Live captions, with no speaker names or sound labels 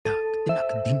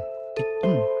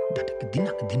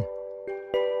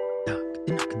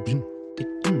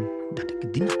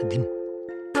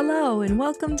Hello, and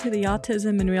welcome to the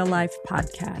Autism in Real Life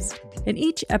podcast. In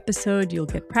each episode, you'll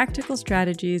get practical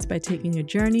strategies by taking a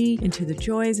journey into the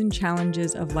joys and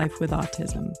challenges of life with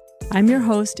autism. I'm your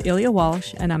host, Ilya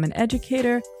Walsh, and I'm an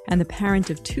educator and the parent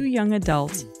of 2 young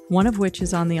adults, one of which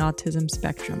is on the autism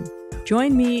spectrum.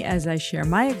 Join me as I share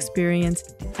my experience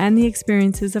and the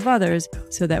experiences of others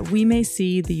so that we may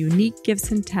see the unique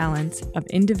gifts and talents of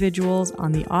individuals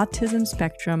on the autism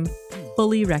spectrum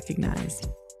fully recognized.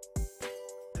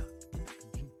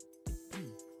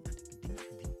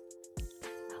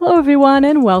 Hello, everyone,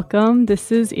 and welcome.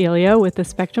 This is Ilya with the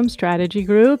Spectrum Strategy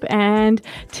Group, and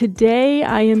today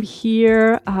I am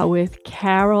here with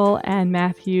Carol and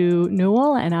Matthew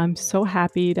Newell, and I'm so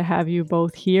happy to have you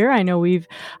both here. I know we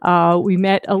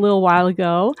met a little while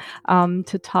ago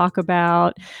to talk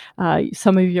about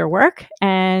some of your work,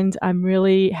 and I'm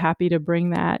really happy to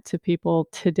bring that to people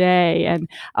today. And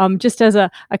just as a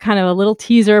kind of a little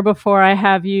teaser before I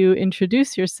have you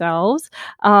introduce yourselves,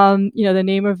 the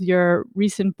name of your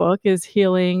recent book is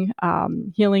Healing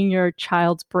Your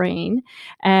Child's Brain.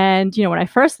 And, when I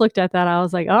first looked at that, I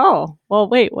was like, oh, well,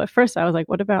 wait, first I was like,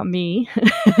 what about me?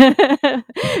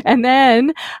 And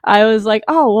then I was like,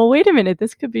 oh, well, wait a minute,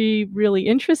 this could be really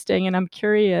interesting. And I'm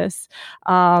curious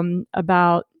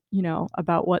about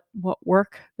what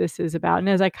work this is about. And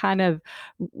as I kind of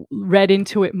read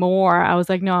into it more, I was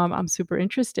like, no, I'm super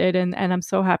interested. And I'm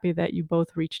so happy that you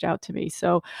both reached out to me.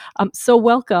 So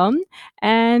welcome.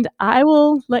 And I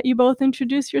will let you both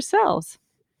introduce yourselves.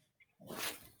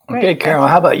 Okay, Carol,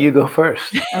 how about you go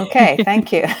first? Okay,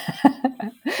 thank you.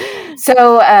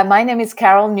 So my name is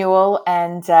Carol Newell,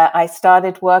 and I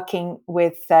started working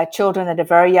with children at a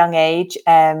very young age.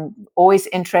 Always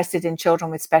interested in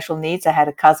children with special needs. I had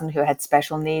a cousin who had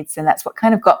special needs, and that's what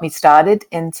kind of got me started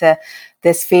into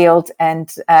this field.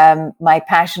 And my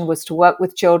passion was to work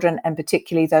with children, and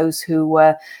particularly those who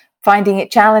were finding it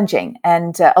challenging.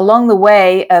 And along the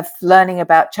way of learning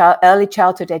about early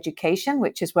childhood education,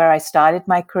 which is where I started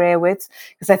my career with,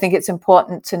 because I think it's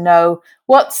important to know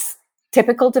what's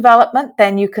typical development,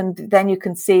 then you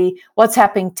can see what's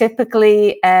happening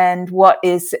typically and what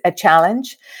is a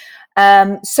challenge.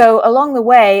 So along the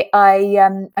way,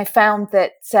 I found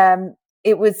that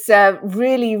it was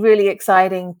really, really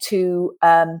exciting to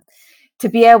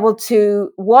be able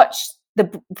to watch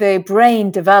the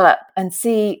brain develop and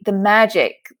see the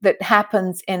magic that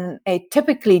happens in a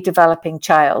typically developing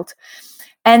child.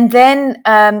 And then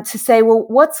to say, well,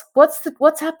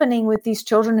 what's happening with these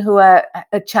children who are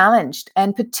challenged,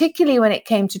 and particularly when it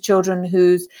came to children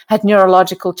who's had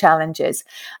neurological challenges,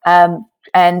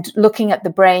 and looking at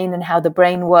the brain and how the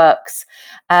brain works.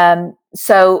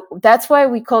 So that's why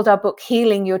we called our book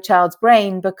Healing Your Child's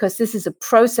Brain, because this is a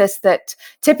process that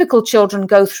typical children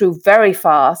go through very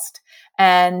fast.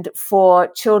 And for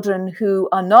children who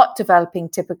are not developing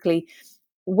typically,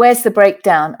 where's the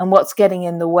breakdown and what's getting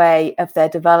in the way of their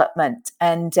development?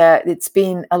 And it's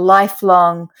been a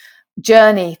lifelong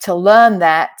journey to learn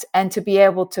that and to be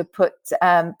able to put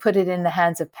it in the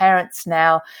hands of parents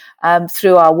now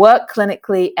through our work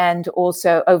clinically and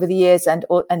also over the years and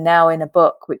now in a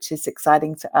book, which is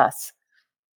exciting to us.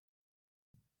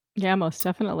 Yeah, most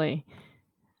definitely.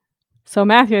 So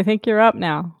Matthew, I think you're up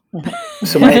now.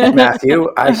 So my name's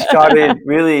Matthew. I started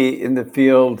really in the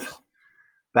field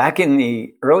back in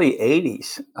the early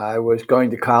 80s. I was going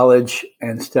to college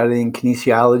and studying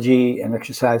kinesiology and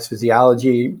exercise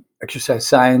physiology, exercise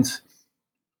science.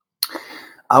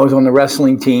 I was on the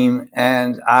wrestling team,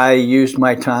 and I used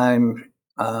my time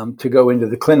to go into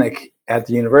the clinic at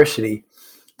the university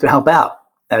to help out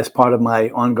as part of my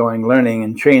ongoing learning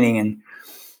and training.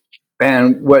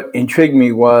 And what intrigued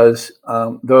me was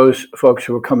those folks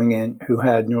who were coming in who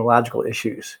had neurological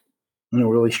issues and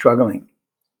were really struggling.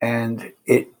 And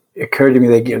it occurred to me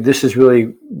that this is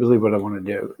really, really what I want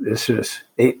to do.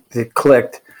 It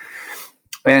clicked.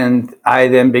 And I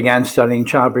then began studying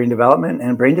child brain development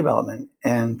and brain development.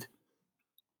 And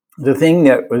the thing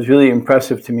that was really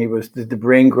impressive to me was that the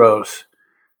brain grows,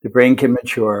 the brain can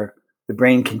mature, the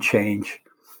brain can change.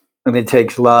 And it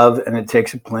takes love, and it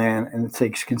takes a plan, and it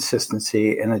takes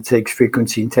consistency, and it takes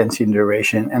frequency, intensity, and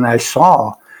duration. And I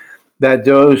saw that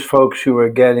those folks who were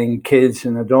getting, kids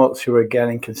and adults who were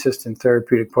getting consistent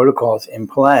therapeutic protocols in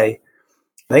play,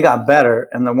 they got better.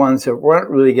 And the ones that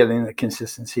weren't really getting the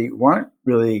consistency weren't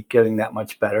really getting that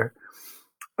much better.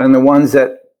 And the ones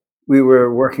that we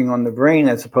were working on the brain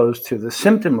as opposed to the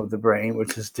symptom of the brain,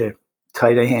 which is the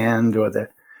tight of hand or the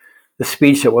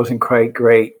speech that wasn't quite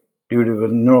great, due to a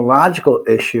neurological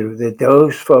issue that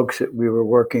those folks that we were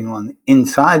working on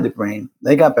inside the brain,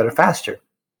 they got better faster.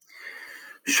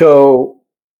 So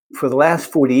for the last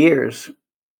 40 years,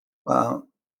 I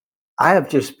have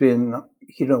just been,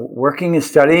 working and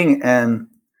studying and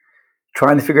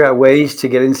trying to figure out ways to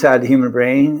get inside the human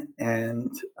brain and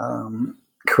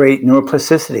create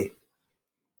neuroplasticity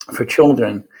for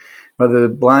children, whether they're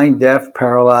blind, deaf,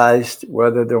 paralyzed,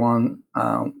 whether they're on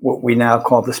what we now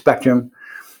call the spectrum,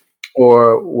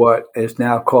 or what is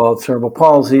now called cerebral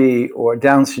palsy or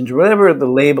Down syndrome, whatever the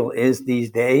label is these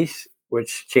days,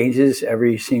 which changes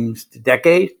every seems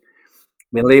decade.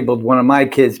 We labeled one of my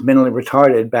kids mentally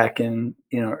retarded back in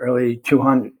early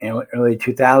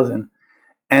 2000,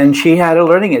 and she had a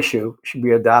learning issue.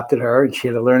 We adopted her, and she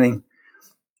had a learning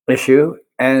issue,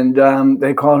 and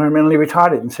they called her mentally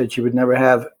retarded and said she would never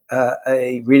have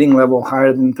a reading level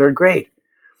higher than third grade.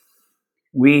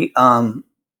 We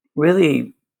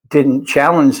really didn't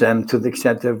challenge them to the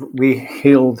extent of we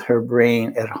healed her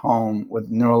brain at home with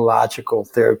neurological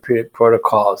therapeutic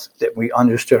protocols that we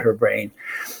understood her brain.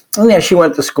 And yeah, she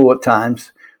went to school at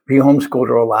times. We homeschooled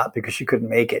her a lot because she couldn't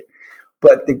make it.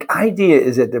 But the idea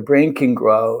is that the brain can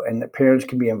grow and the parents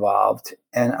can be involved.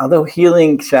 And although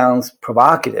healing sounds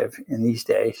provocative in these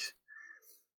days,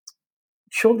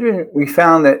 children, we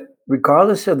found that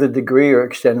regardless of the degree or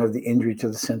extent of the injury to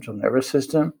the central nervous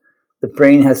system, the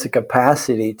brain has the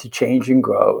capacity to change and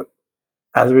grow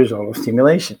as a result of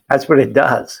stimulation. That's what it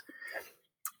does.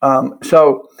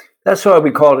 So that's why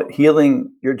we called it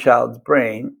healing your child's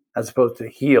brain as opposed to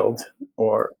healed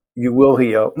or you will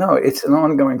heal. No, it's an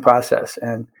ongoing process.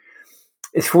 And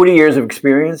it's 40 years of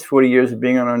experience, 40 years of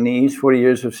being on our knees, 40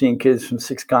 years of seeing kids from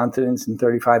 6 continents and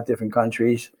 35 different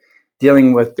countries,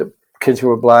 dealing with the kids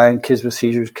who are blind, kids with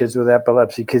seizures, kids with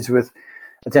epilepsy, kids with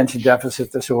attention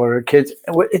deficit disorder, kids.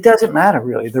 It doesn't matter,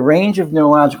 really. The range of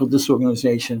neurological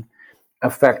disorganization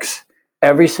affects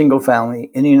every single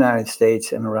family in the United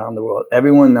States and around the world.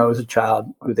 Everyone knows a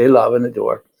child who they love and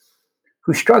adore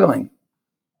who's struggling.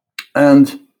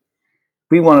 And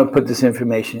we want to put this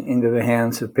information into the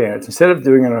hands of parents. Instead of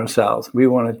doing it ourselves, we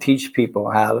want to teach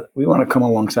people we want to come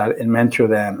alongside and mentor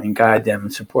them and guide them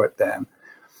and support them.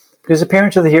 Because the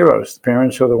parents are the heroes. The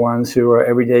parents are the ones who are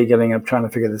every day getting up trying to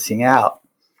figure this thing out.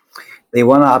 They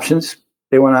want options.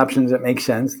 They want options that make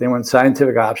sense. They want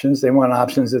scientific options. They want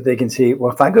options that they can see,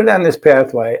 well, if I go down this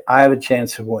pathway, I have a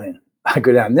chance of winning. I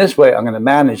go down this way, I'm going to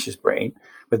manage this brain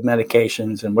with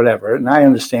medications and whatever. And I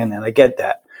understand that. I get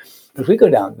that. But if we go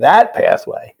down that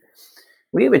pathway,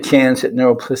 we have a chance at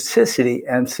neuroplasticity.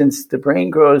 And since the brain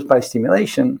grows by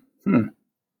stimulation,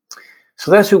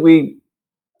 so that's what we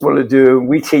want to do.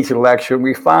 We teach a lecture.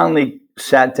 We finally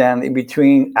sat down in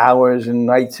between hours and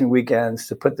nights and weekends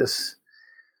to put this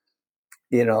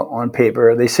on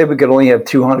paper. They said we could only have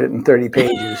 230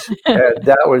 pages.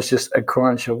 That was just a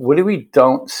crunch of what do we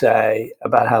don't say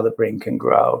about how the brain can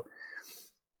grow.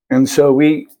 And so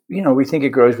we think it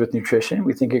grows with nutrition.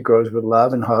 We think it grows with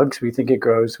love and hugs. We think it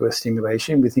grows with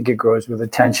stimulation. We think it grows with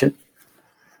attention,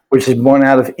 which is born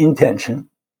out of intention.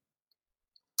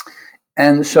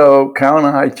 And so Carol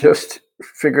and I just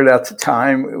figured out the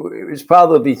time. It was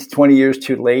probably 20 years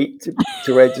too late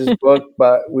to write this book,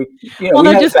 but we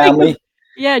had a family.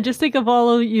 Just think of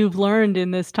all you've learned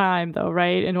in this time, though,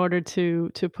 right? In order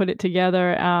to put it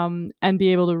together and be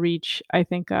able to reach, I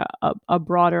think, a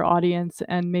broader audience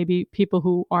and maybe people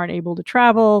who aren't able to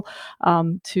travel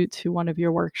to one of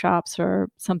your workshops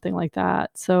or something like that.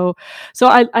 So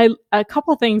I a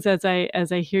couple things as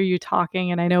I hear you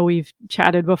talking, and I know we've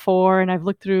chatted before, and I've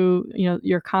looked through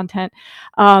your content.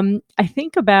 I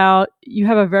think about you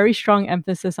have a very strong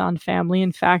emphasis on family.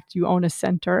 In fact, you own a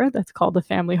center that's called the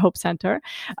Family Hope Center.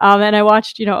 And I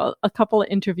watched, a couple of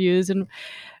interviews, and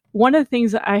one of the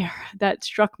things that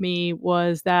struck me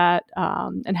was that,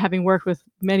 and having worked with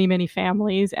many, many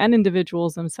families and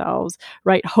individuals themselves,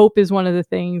 right? Hope is one of the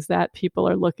things that people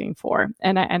are looking for.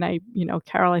 And I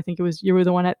Carol, I think you were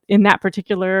the one in that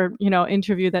particular,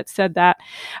 interview that said that.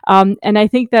 And I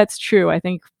think that's true. I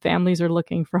think families are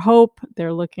looking for hope.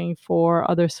 They're looking for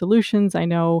other solutions. I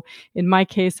know in my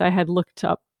case, I had looked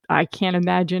up, I can't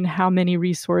imagine how many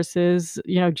resources,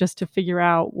 just to figure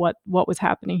out what was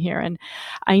happening here. And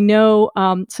I know,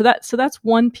 so that's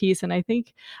one piece. And I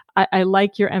think I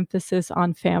like your emphasis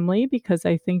on family, because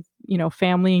I think,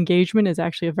 family engagement is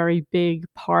actually a very big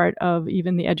part of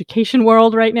even the education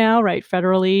world right now, right?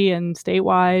 Federally and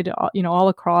statewide, all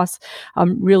across,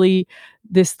 really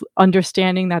this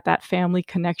understanding that family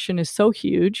connection is so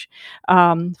huge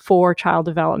for child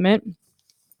development.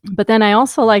 But then I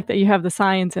also like that you have the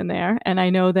science in there, and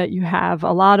I know that you have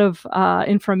a lot of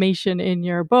information in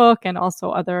your book and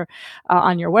also other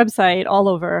on your website all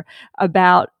over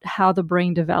about how the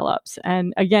brain develops.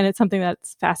 And again, it's something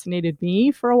that's fascinated me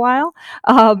for a while,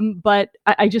 but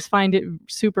I just find it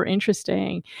super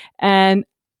interesting. And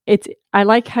I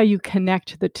like how you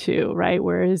connect the two, right?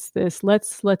 Whereas this,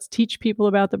 let's teach people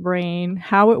about the brain,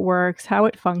 how it works, how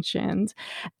it functions,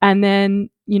 and then,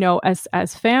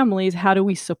 as families, how do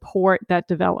we support that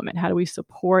development? How do we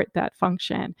support that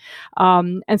function?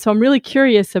 And so I'm really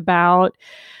curious about,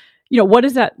 what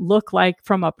does that look like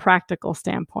from a practical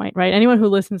standpoint, right? Anyone who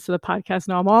listens to the podcast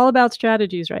know I'm all about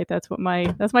strategies, right? That's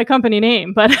my company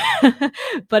name, but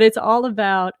but it's all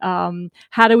about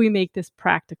how do we make this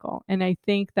practical? And I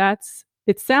think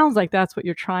it sounds like that's what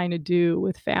you're trying to do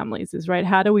with families, is right.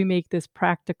 How do we make this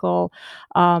practical?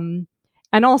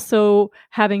 And also,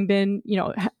 having been,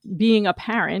 being a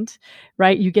parent,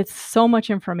 right, you get so much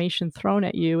information thrown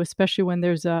at you, especially when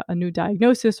there's a new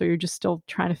diagnosis or you're just still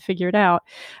trying to figure it out.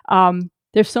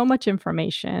 There's so much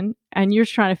information, and you're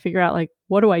trying to figure out, like,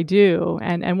 what do I do?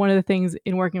 And one of the things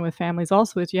in working with families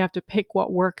also is you have to pick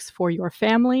what works for your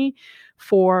family,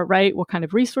 for, right, what kind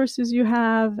of resources you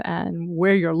have and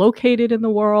where you're located in the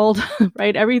world,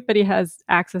 right? Everybody has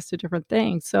access to different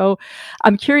things. So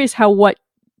I'm curious how what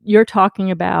you're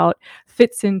talking about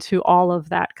fits into all of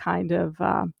that kind of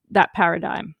that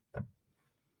paradigm.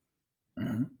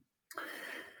 Mm-hmm.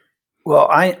 Well,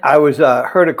 I was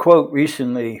heard a quote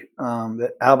recently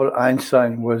that Albert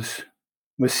Einstein was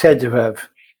said to have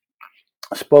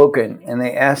spoken, and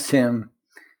they asked him,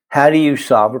 "How do you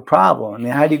solve a problem? I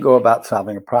mean, how do you go about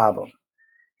solving a problem?"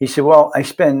 He said, "Well, I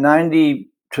spend 90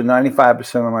 to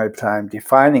 95% of my time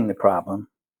defining the problem.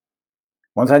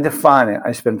 Once I define it,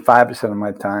 I spend 5% of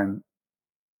my time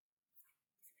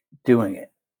doing it."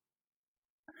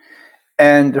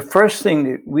 And the first thing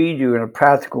that we do in a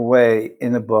practical way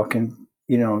in the book, and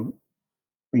when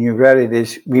you read it,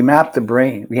 is we map the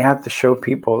brain. We have to show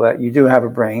people that you do have a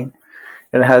brain.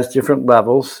 It has different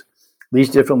levels. These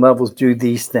different levels do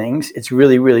these things. It's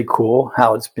really, really cool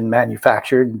how it's been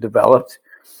manufactured and developed.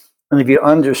 And if you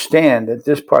understand that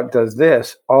this part does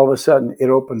this, all of a sudden it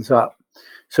opens up.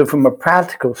 So from a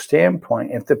practical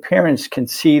standpoint, if the parents can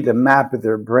see the map of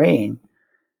their brain,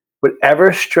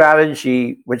 whatever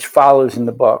strategy which follows in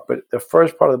the book, but the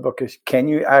first part of the book is, can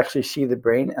you actually see the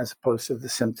brain as opposed to the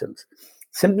symptoms?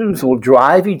 Symptoms will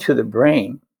drive you to the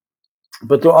brain,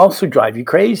 but they'll also drive you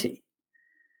crazy.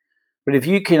 But if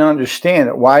you can understand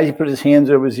it, why does he put his hands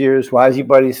over his ears? Why does he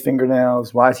bite his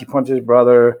fingernails? Why does he punch his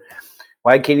brother?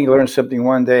 Why can't he learn something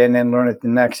one day and then learn it the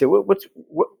next?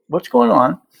 What's going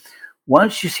on?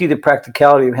 Once you see the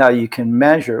practicality of how you can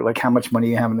measure, like how much money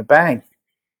you have in the bank,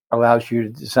 allows you to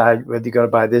decide whether you're going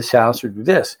to buy this house or do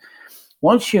this.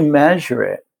 Once you measure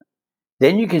it,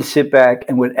 then you can sit back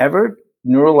and whatever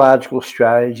neurological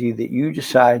strategy that you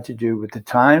decide to do with the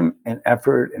time and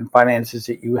effort and finances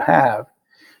that you have,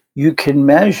 you can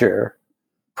measure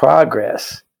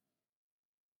progress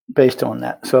based on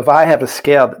that. So if I have a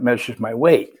scale that measures my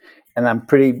weight, and I'm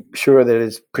pretty sure that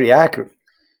it's pretty accurate,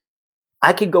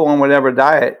 I could go on whatever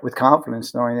diet with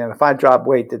confidence, knowing that if I drop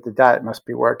weight, that the diet must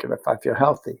be working if I feel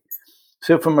healthy.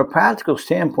 So from a practical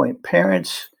standpoint,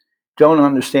 parents don't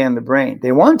understand the brain.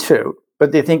 They want to,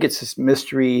 but they think it's this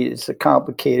mystery. It's a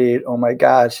complicated, oh my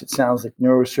gosh, it sounds like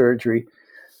neurosurgery.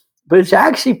 But it's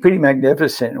actually pretty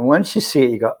magnificent. And once you see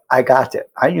it, you go, I got it.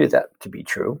 I knew that to be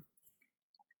true.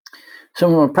 So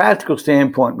from a practical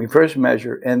standpoint, we first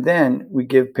measure, and then we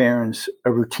give parents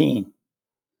a routine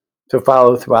to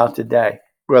follow throughout the day.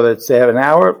 Whether it's they have an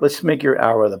hour, let's make your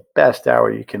hour the best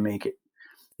hour you can make it.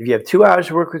 If you have 2 hours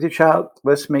to work with your child,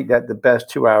 let's make that the best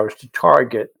 2 hours to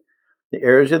target the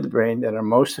areas of the brain that are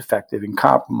most effective and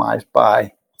compromised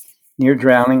by near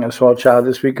drowning. I saw a child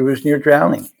this week who was near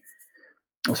drowning.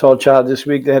 I saw a child this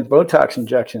week that had Botox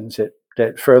injections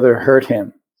that further hurt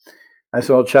him. I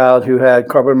saw a child who had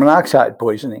carbon monoxide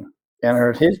poisoning and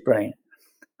hurt his brain.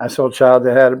 I saw a child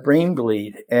that had a brain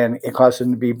bleed and it caused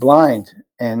him to be blind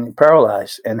and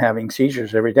paralyzed and having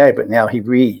seizures every day, but now he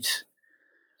reads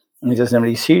and he doesn't have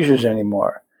any seizures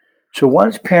anymore. So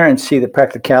once parents see the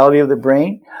practicality of the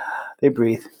brain, they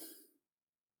breathe.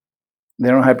 They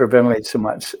don't hyperventilate so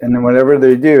much. And then whatever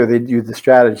they do the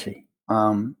strategy.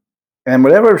 And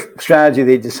whatever strategy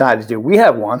they decide to do, we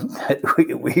have one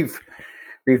that we've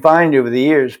refined over the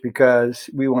years because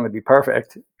we want to be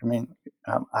perfect. I mean,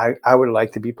 I would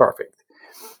like to be perfect,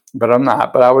 but I'm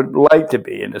not. But I would like to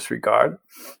be in this regard.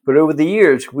 But over the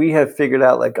years, we have figured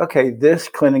out, like, okay, this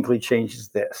clinically changes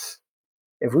this.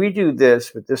 If we do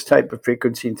this with this type of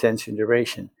frequency, intention,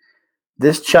 duration,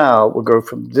 this child will go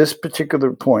from this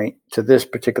particular point to this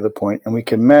particular point, and we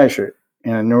can measure it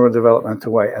in a neurodevelopmental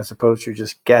way, as opposed to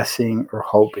just guessing or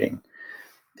hoping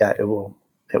that it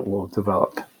will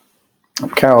develop.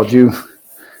 Carol, do you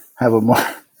have a more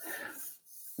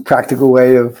practical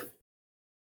way of?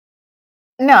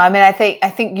 No, I mean, I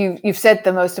think you've said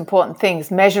the most important things.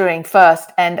 Measuring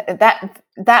first, and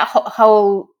that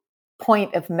whole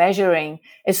point of measuring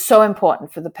is so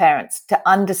important for the parents to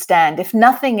understand. If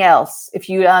nothing else, if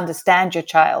you understand your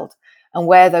child and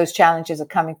where those challenges are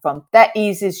coming from, that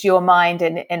eases your mind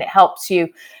and it helps you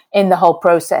in the whole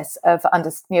process of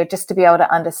just to be able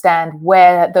to understand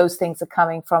where those things are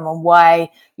coming from and why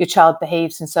your child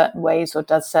behaves in certain ways or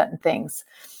does certain things.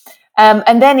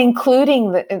 And then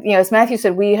including as Matthew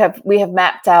said, we have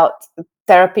mapped out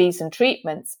therapies and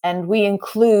treatments, and we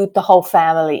include the whole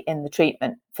family in the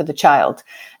treatment for the child.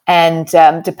 And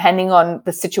depending on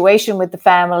the situation with the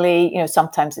family,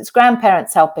 sometimes it's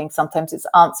grandparents helping, sometimes it's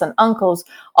aunts and uncles,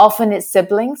 often it's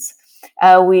siblings.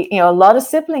 A lot of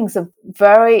siblings are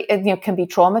very, can be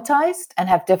traumatized and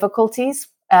have difficulties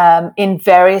in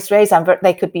various ways.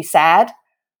 They could be sad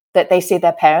that they see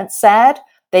their parents sad.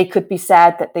 They could be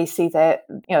sad that they see their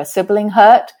sibling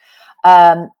hurt.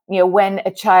 When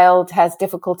a child has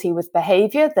difficulty with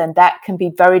behavior, then that can be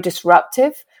very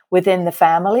disruptive within the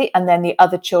family. And then the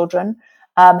other children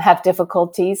have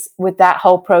difficulties with that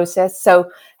whole process.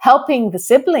 So helping the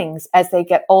siblings as they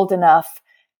get old enough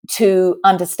to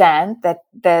understand that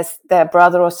there's their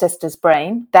brother or sister's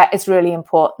brain, that is really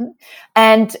important.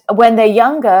 And when they're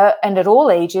younger and at all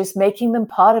ages, making them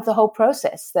part of the whole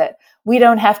process, that we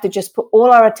don't have to just put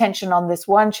all our attention on this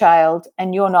one child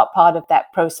and you're not part of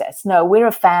that process. No, we're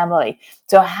a family.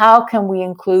 So how can we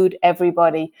include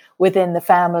everybody within the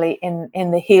family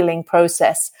in the healing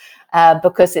process?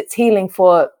 Because it's healing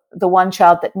for the one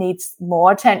child that needs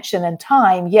more attention and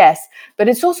time, yes, but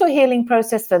it's also a healing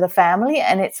process for the family,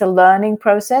 and it's a learning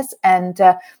process. And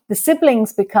the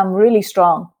siblings become really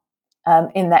strong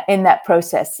in that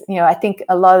process. I think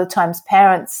a lot of times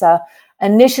parents are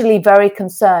initially very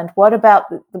concerned. What about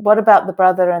the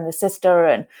brother and the sister,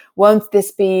 and won't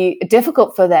this be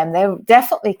difficult for them? They're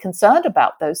definitely concerned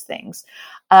about those things.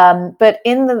 But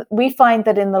we find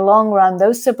that in the long run,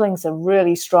 those siblings are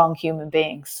really strong human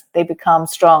beings. They become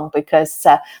strong because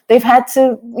they've had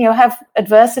to, have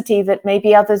adversity that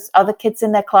maybe other kids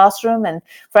in their classroom and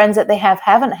friends that they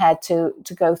haven't had to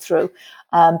go through.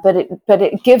 But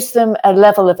it gives them a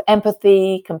level of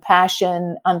empathy,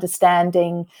 compassion,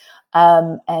 understanding.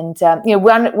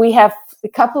 We have a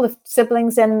couple of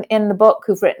siblings in the book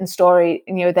who've written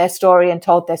their story and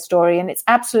told their story, and it's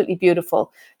absolutely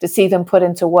beautiful to see them put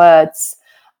into words.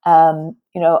 So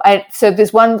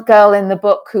there's one girl in the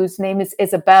book whose name is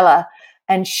Isabella,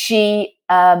 and she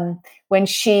when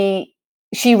she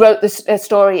wrote this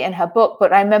story in her book,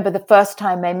 but I remember the first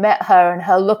time I met her and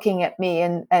her looking at me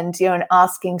and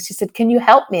asking, she said, "Can you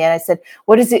help me?" And I said,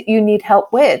 "What is it you need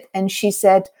help with?" And she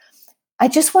said, "I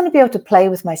just want to be able to play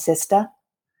with my sister."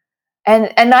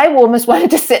 And I almost wanted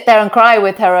to sit there and cry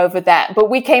with her over that. But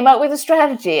we came up with a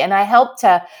strategy and I helped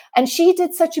her. And she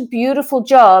did such a beautiful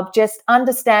job just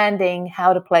understanding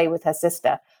how to play with her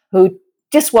sister, who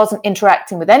just wasn't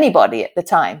interacting with anybody at the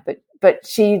time. But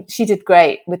she did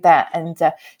great with that. And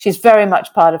she's very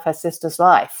much part of her sister's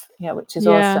life, which is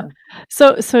awesome.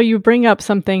 So you bring up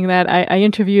something that I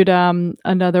interviewed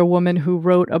another woman who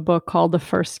wrote a book called The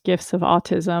First Gifts of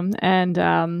Autism.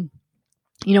 And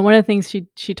one of the things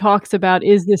she talks about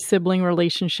is this sibling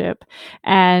relationship,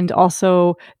 and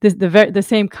also the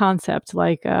same concept,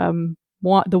 like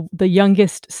the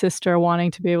youngest sister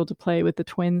wanting to be able to play with the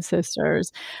twin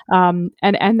sisters, and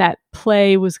that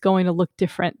play was going to look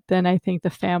different than I think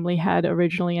the family had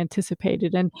originally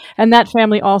anticipated, and that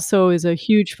family also is a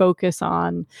huge focus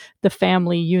on the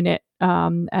family unit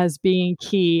as being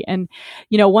key. And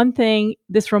one thing,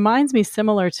 this reminds me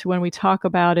similar to when we talk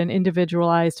about an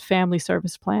individualized family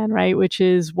service plan, right? Which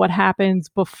is what happens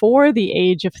before the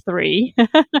age of 3.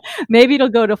 Maybe it'll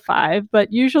go to 5,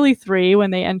 but usually 3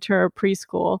 when they enter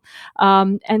preschool.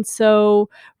 And so,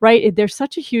 right, there's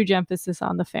such a huge emphasis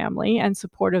on the family and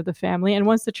support of the family. And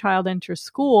once the child enters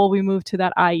school, we move to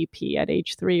that IEP at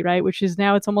age 3, right? Which is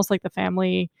now, it's almost like the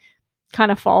family kind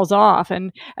of falls off.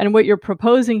 And what you're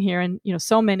proposing here, and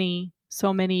so many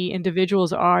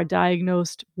individuals are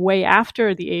diagnosed way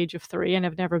after the age of 3 and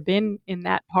have never been in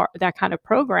that kind of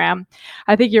program.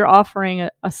 I think you're offering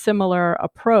a similar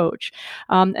approach.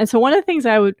 And so one of the things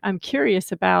I'm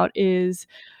curious about is,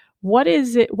 what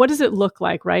does it look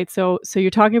like, right? So you're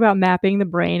talking about mapping the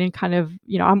brain and kind of,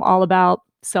 I'm all about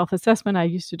self-assessment. I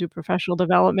used to do professional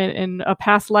development in a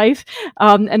past life,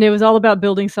 and it was all about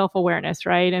building self-awareness,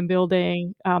 right? And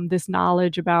building this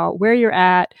knowledge about where you're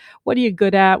at, what are you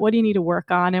good at, what do you need to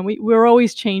work on, and we're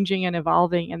always changing and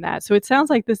evolving in that. So it sounds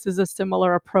like this is a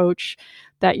similar approach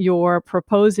that you're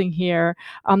proposing here.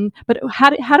 But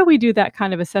how do we do that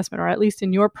kind of assessment, or at least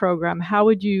in your program, how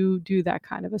would you do that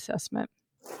kind of assessment?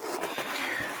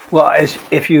 Well,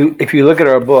 if you look at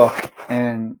our book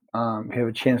and have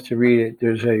a chance to read it,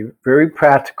 there's a very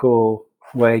practical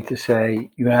way to say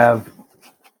you have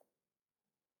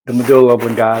the medulla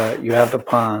oblongata, you have the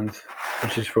pons,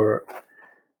 which is for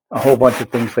a whole bunch of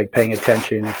things like paying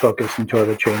attention and focus and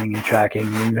toilet training and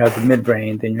tracking. Then you have the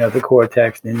midbrain, then you have the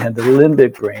cortex, then you have the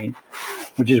limbic brain,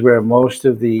 which is where most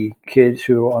of the kids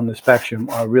who are on the spectrum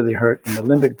are really hurt in the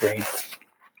limbic brain.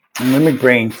 And limbic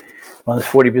brain runs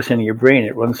 40% of your brain.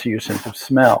 It runs through your sense of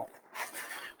smell.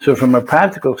 So from a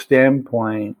practical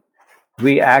standpoint,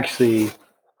 we actually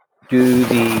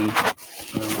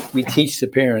we teach the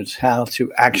parents how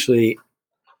to actually,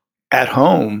 at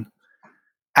home,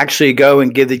 actually go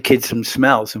and give the kid some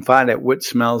smells and find out what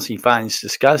smells he finds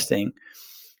disgusting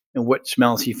and what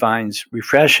smells he finds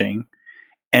refreshing.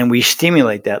 And we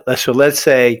stimulate that. So let's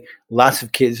say lots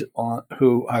of kids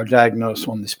who are diagnosed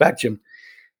on the spectrum,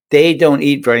 they don't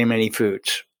eat very many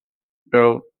foods.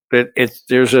 So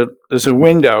there's a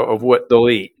window of what they'll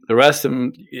eat. The rest of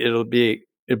them, it'll be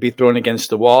thrown against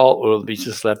the wall, or it'll be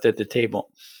just left at the table.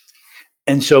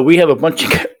 And so we have a bunch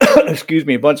of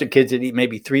a bunch of kids that eat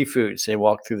maybe 3 foods. They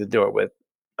walk through the door with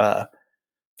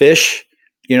fish,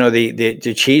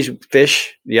 the cheese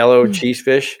fish, the yellow cheese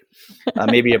fish,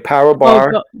 maybe a power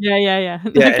bar. Yeah. Yeah,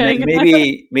 and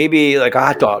then maybe like a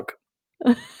hot dog.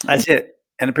 That's it.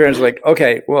 And the parents are like,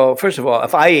 okay, well, first of all,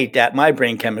 if I ate that, my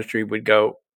brain chemistry would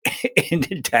go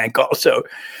into the tank also.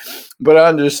 But I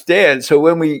understand. So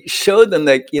when we show them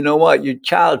that, you know what, your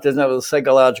child doesn't have a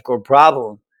psychological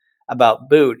problem about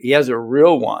food, he has a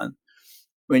real one.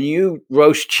 When you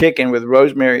roast chicken with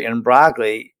rosemary and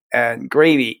broccoli and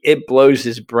gravy, it blows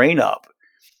his brain up.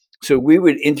 So we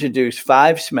would introduce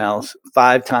 5 smells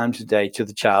 5 times a day to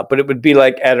the child, but it would be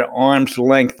like at an arm's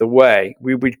length away.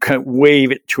 We would kind of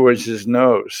wave it towards his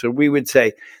nose. So we would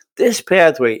say, this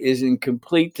pathway is in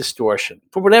complete distortion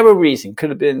for whatever reason.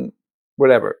 Could have been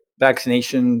whatever,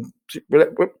 vaccination,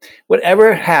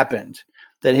 whatever happened,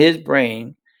 that his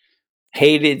brain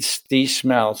hated these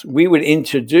smells. We would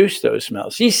introduce those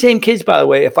smells. These same kids, by the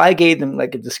way, if I gave them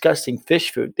like a disgusting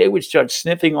fish food, they would start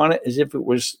sniffing on it as if it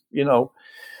was,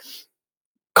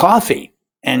 coffee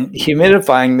and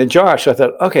humidifying the jar. So I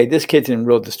thought, okay, this kid's in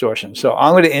real distortion. So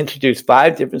I'm going to introduce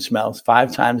 5 different smells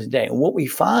 5 times a day. And what we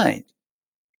find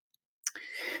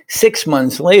 6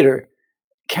 months later,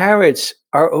 carrots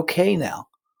are okay now,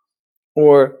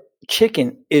 or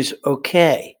chicken is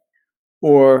okay,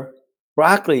 or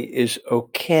broccoli is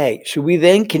okay. So we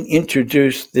then can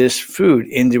introduce this food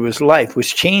into his life,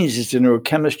 which changes the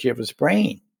neurochemistry of his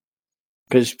brain.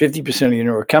 Because 50% of your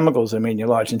neurochemicals are made in your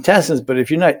large intestines. But if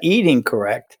you're not eating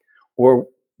correct, or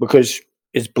because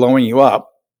it's blowing you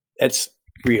up, that's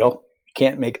real. You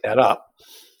can't make that up.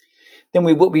 Then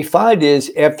what we find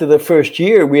is after the first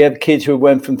year, we have kids who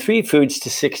went from 3 foods to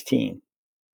 16.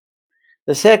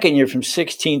 The second year from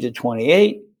 16 to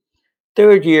 28.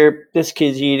 Third year, this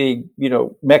kid's eating,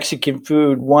 Mexican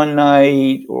food one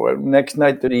night, or next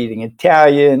night they're eating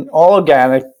Italian, all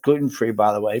organic, gluten-free,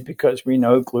 by the way, because we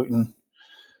know gluten.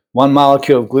 1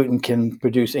 molecule of gluten can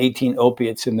produce 18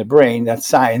 opiates in the brain. That's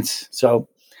science. So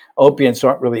opiates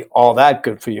aren't really all that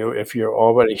good for you if you're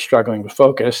already struggling with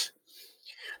focus.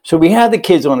 So we have the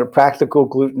kids on a practical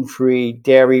gluten-free,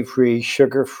 dairy-free,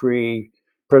 sugar-free,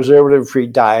 preservative-free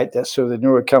diet. That's so the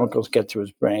neurochemicals get to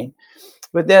his brain.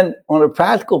 But then on a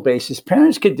practical basis,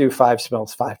 parents could do 5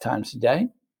 smells 5 times a day,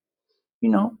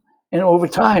 and over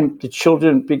time, the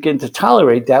children begin to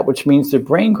tolerate that, which means their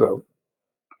brain grows.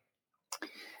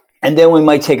 And then we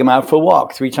might take them out for a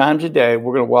walk 3 times a day.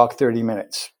 We're going to walk 30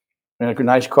 minutes in a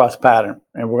nice cross pattern,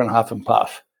 and we're going to huff and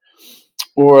puff.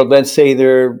 Or let's say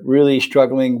they're really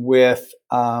struggling with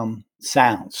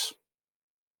sounds.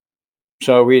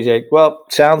 So we say, well,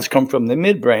 sounds come from the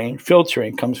midbrain.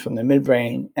 Filtering comes from the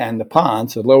midbrain and the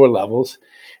pons, the lower levels.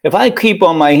 If I keep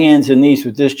on my hands and knees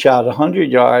with this child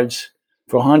 100 yards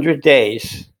for 100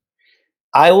 days,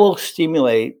 I will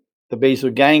stimulate the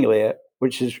basal ganglia,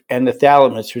 and the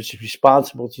thalamus, which is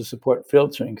responsible to support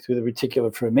filtering through the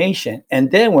reticular formation.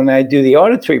 And then when I do the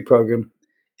auditory program,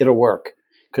 it'll work.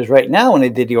 Because right now, when I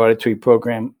did the auditory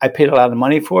program, I paid a lot of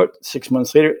money for it. 6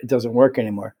 months later, it doesn't work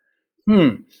anymore.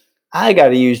 I got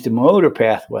to use the motor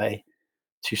pathway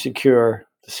to secure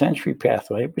the sensory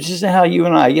pathway, which is how you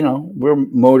and I, we're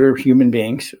motor human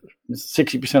beings.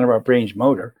 60% of our brain's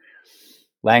motor,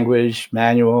 language,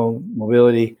 manual,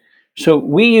 mobility. So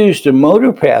we use the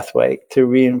motor pathway to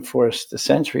reinforce the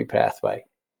sensory pathway.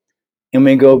 And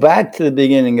we go back to the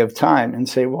beginning of time and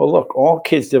say, well, look, all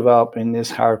kids develop in this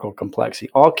hierarchical complexity.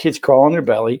 All kids crawl on their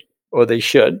belly, or they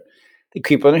should. They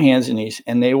creep on their hands and knees,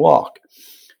 and they walk.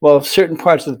 Well, if certain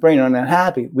parts of the brain are not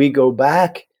happy, we go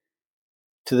back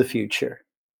to the future.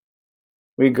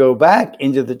 We go back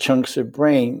into the chunks of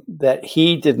brain that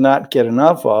he did not get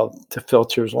enough of to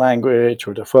filter his language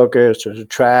or to focus or to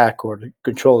track or to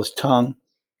control his tongue.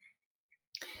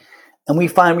 And we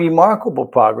find remarkable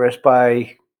progress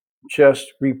by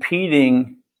just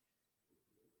repeating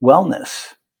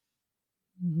wellness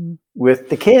with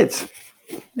the kids.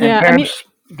 And parents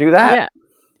do that.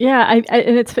 Yeah. And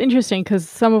it's interesting because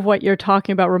some of what you're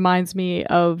talking about reminds me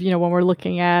of, when we're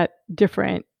looking at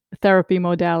different therapy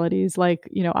modalities, like,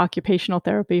 occupational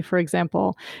therapy, for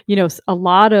example, a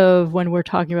lot of when we're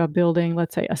talking about building,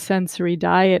 let's say, a sensory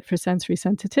diet for sensory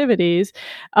sensitivities,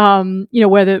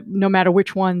 whether no matter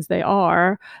which ones they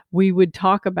are, we would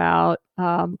talk about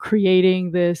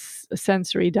creating this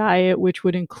sensory diet, which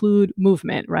would include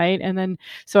movement, right? And then,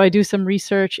 so I do some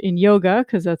research in yoga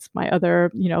because that's my other,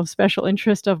 special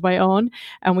interest of my own.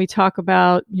 And we talk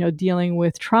about, dealing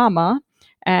with trauma,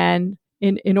 and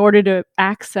in order to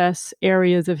access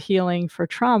areas of healing for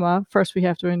trauma, first we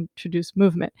have to introduce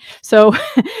movement. So,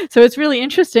 so it's really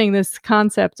interesting, this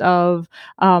concept of,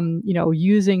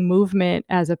 using movement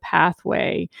as a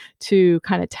pathway to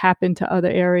kind of tap into other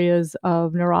areas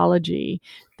of neurology.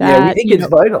 That, we think it's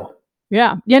vital.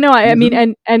 Yeah. I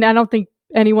mean, and I don't think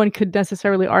anyone could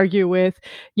necessarily argue with,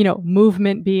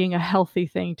 movement being a healthy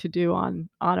thing to do on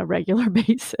a regular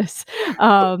basis.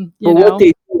 What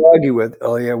they do argue with,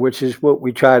 Elia, which is what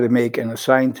we try to make in a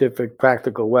scientific,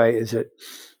 practical way, is that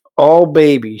all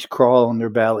babies crawl on their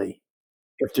belly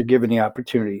if they're given the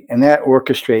opportunity. And that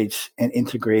orchestrates and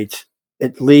integrates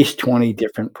at least 20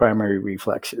 different primary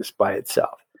reflexes by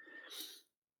itself.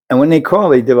 And when they crawl,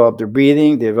 they develop their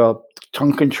breathing, they develop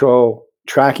tongue control,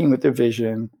 tracking with their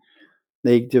vision.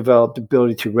 They develop the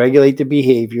ability to regulate the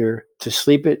behavior, to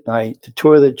sleep at night, to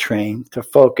toilet train, to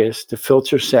focus, to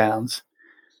filter sounds,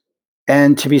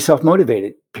 and to be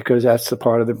self-motivated, because that's the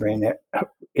part of the brain that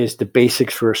is the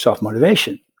basics for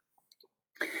self-motivation.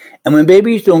 And when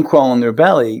babies don't crawl on their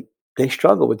belly, they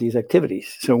struggle with these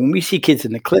activities. So when we see kids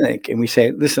in the clinic and we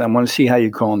say, listen, I want to see how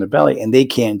you crawl on their belly, and they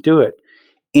can't do it,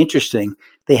 interesting,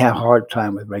 they have a hard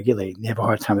time with regulating. They have a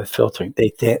hard time with filtering.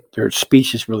 Their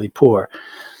speech is really poor.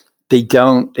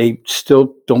 They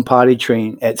still don't potty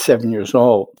train at 7 years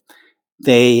old.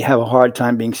 They have a hard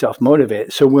time being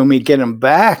self-motivated. So when we get them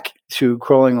back to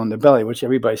crawling on the belly, which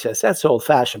everybody says that's old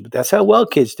fashioned, but that's how well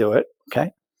kids do it.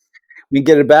 Okay. We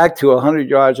get it back to 100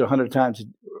 yards, 100 times,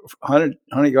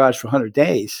 100 yards for 100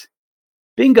 days.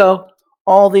 Bingo.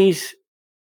 All these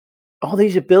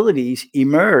abilities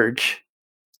emerge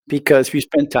because we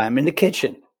spend time in the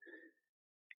kitchen,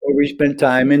 or we spend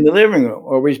time in the living room,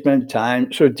 or we spend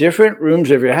time. So different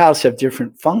rooms of your house have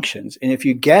different functions. And if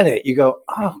you get it, you go,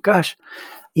 oh gosh,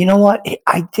 you know what?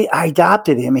 I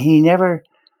adopted him, and he never,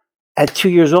 at 2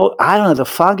 years old, I don't have the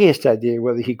foggiest idea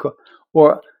whether he could,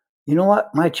 or you know what?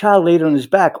 My child laid on his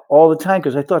back all the time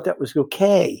because I thought that was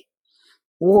okay.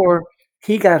 Or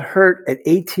he got hurt at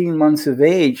 18 months of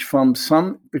age from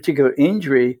some particular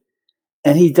injury,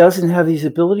 and he doesn't have these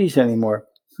abilities anymore.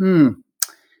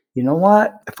 You know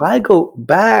what? If I go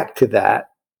back to that,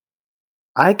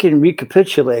 I can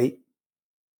recapitulate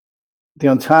the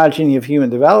ontology of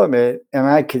human development, and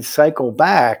I could cycle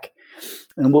back.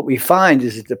 And what we find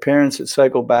is that the parents that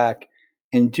cycle back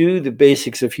and do the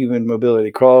basics of human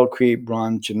mobility, crawl, creep,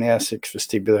 run, gymnastics,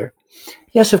 vestibular.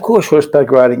 Yes, of course,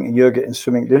 horseback riding and yoga and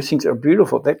swimming, those things are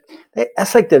beautiful.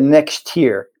 That's like the next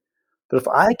tier. But if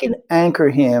I can anchor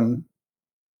him,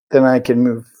 then I can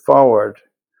move forward.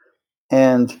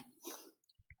 And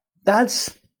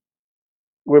that's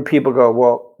where people go,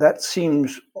 well, that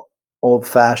seems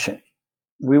old-fashioned.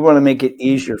 We want to make it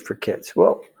easier for kids.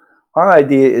 Well, our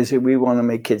idea is that we want to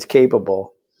make kids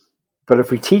capable. But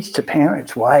if we teach the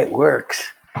parents why it works,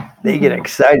 they get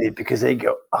excited because they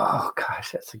go, oh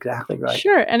gosh, that's exactly right.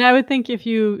 Sure. And I would think if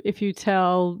you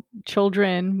tell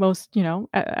children, most,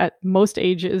 at most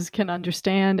ages can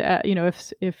understand,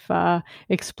 if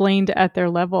explained at their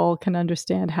level, can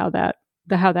understand how that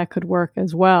could work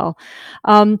as well.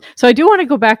 So I do want to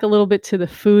go back a little bit to the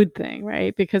food thing,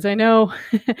 right? Because I know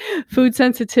food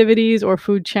sensitivities or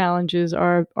food challenges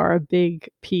are a big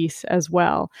piece as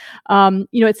well.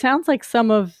 It sounds like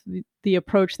some of the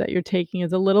approach that you're taking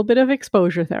is a little bit of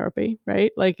exposure therapy,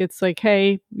 right? Like it's like,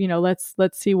 hey, let's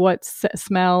see what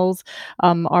smells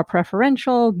are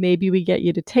preferential. Maybe we get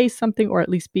you to taste something, or at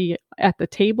least be at the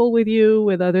table with you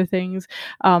with other things.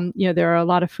 There are a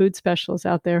lot of food specialists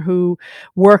out there who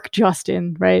work just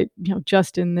in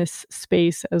this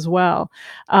space as well.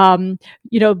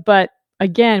 But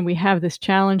again, we have this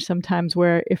challenge sometimes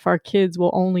where if our kids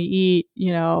will only eat,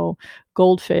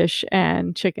 goldfish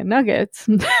and chicken nuggets,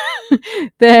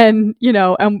 then,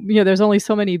 there's only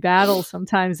so many battles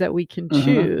sometimes that we can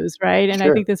choose, right? And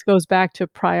I think this goes back to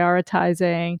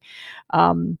prioritizing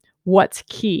what's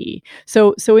key.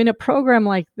 So in a program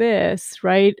like this,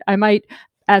 right,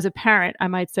 as a parent, I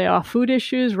might say, food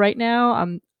issues right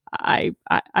now,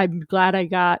 I'm glad I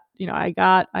got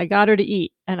her to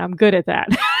eat, and I'm good at that.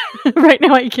 Right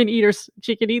now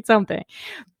she can eat something,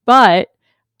 but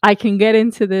I can get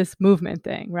into this movement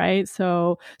thing, right?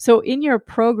 So in your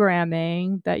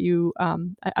programming that you,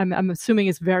 I'm assuming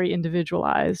it's very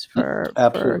individualized for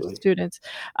students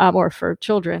or for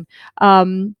children. How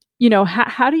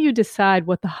do you decide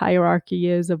what the hierarchy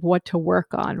is of what to work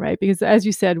on, right? Because as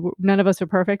you said, none of us are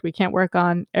perfect. We can't work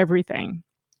on everything.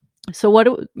 So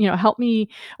help me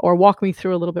or walk me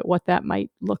through a little bit what that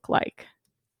might look like.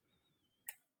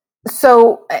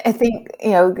 So I think,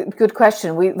 good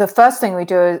question. The first thing we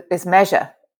do is measure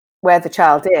where the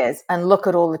child is and look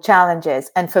at all the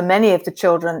challenges. And for many of the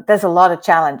children, there's a lot of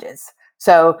challenges.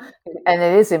 So, and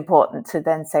it is important to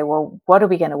then say, well, what are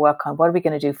we going to work on? What are we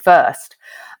going to do first?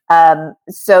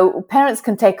 So parents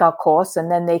can take our course, and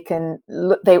then they can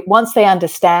once they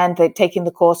understand that taking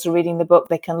the course or reading the book,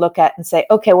 they can look at and say,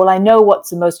 okay, well, I know what's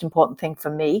the most important thing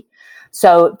for me.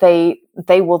 So they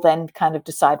will then kind of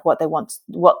decide what they want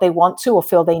to or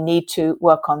feel they need to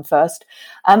work on first.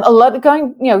 A lot of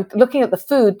looking at the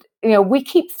food, we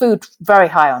keep food very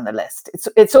high on the list.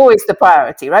 It's always the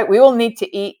priority, right? We all need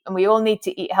to eat, and we all need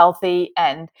to eat healthy,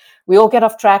 and we all get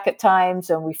off track at times,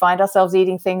 and we find ourselves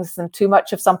eating things and too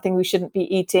much of something we shouldn't be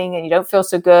eating, and you don't feel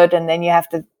so good. And then you have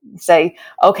to say,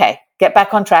 okay, get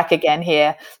back on track again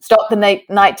here. Stop the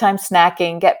nighttime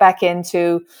snacking, get back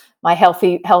into my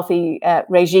healthy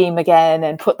regime again,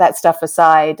 and put that stuff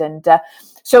aside. And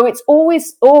so it's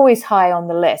always high on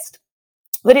the list.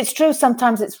 But it's true,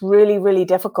 sometimes it's really, really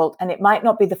difficult, and it might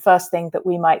not be the first thing that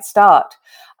we might start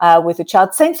with a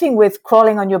child. Same thing with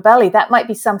crawling on your belly. That might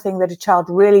be something that a child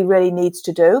really, really needs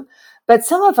to do. But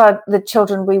some of the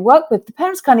children we work with, the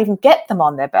parents can't even get them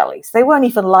on their bellies. They won't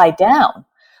even lie down.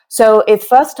 So if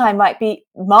first time might be,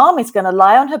 mom is going to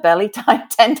lie on her belly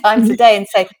 10 times a day and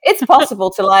say, it's possible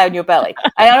to lie on your belly.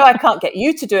 I know I can't get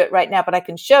you to do it right now, but I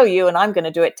can show you, and I'm going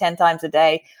to do it 10 times a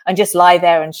day and just lie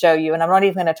there and show you. And I'm not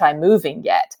even going to try moving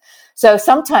yet. So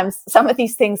sometimes some of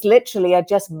these things literally are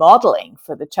just modeling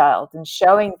for the child and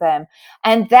showing them.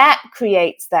 And that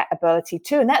creates that ability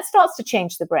too. And that starts to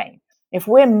change the brain. If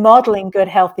we're modeling good,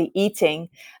 healthy eating,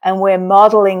 and we're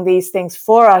modeling these things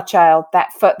for our child,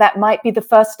 that might be the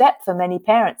first step for many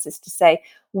parents, is to say,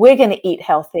 we're going to eat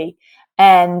healthy,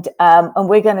 and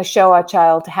we're going to show our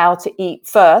child how to eat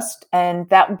first. And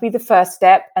that would be the first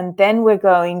step. And then we're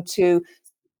going to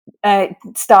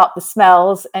start the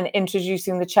smells and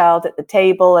introducing the child at the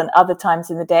table and other times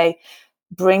in the day,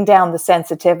 bring down the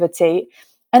sensitivity.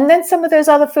 And then some of those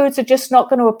other foods are just not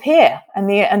going to appear, and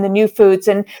the new foods.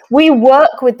 And we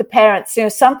work with the parents.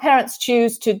 Some parents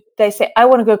they say, I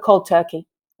want to go cold turkey.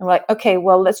 I'm like, okay,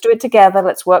 well, let's do it together.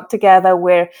 Let's work together.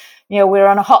 We're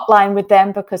on a hotline with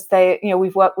them because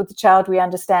we've worked with the child. We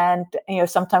understand,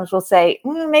 sometimes we'll say,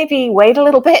 maybe wait a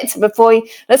little bit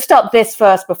let's start this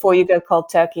first before you go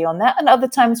cold turkey on that. And other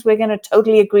times we're going to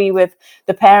totally agree with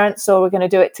the parents, or we're going to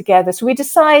do it together. So we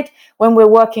decide when we're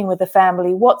working with the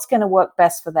family, what's going to work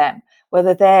best for them,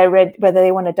 whether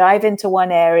they want to dive into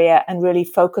one area and really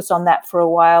focus on that for a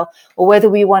while, or whether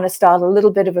we want to start a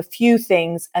little bit of a few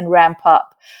things and ramp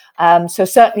up. So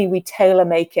certainly we tailor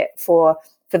make it for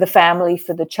the family,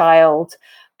 for the child,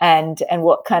 and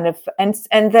what kind of, and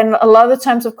then a lot of the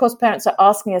times, of course, parents are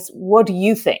asking us, what do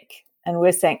you think? And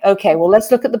we're saying, okay, well, let's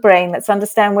look at the brain. Let's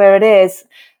understand where it is.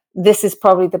 This is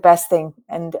probably the best thing.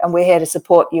 And we're here to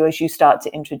support you as you start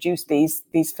to introduce these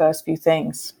first few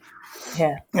things.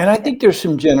 Yeah. And I think there's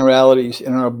some generalities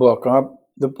in our book.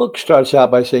 The book starts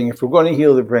out by saying, if we're going to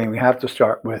heal the brain, we have to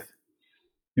start with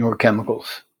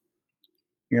neurochemicals.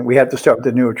 We have to start with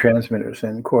the neurotransmitters.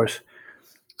 And of course,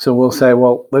 so we'll say,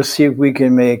 well, let's see if we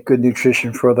can make good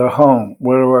nutrition for the home.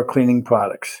 What are our cleaning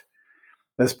products?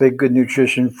 Let's make good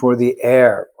nutrition for the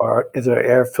air. Or is our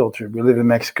air filtered? We live in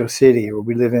Mexico City, or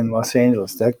we live in Los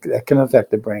Angeles. That can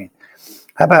affect the brain.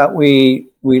 How about we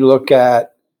look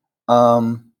at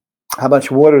how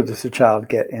much water does the child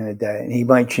get in a day? And he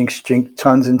might drink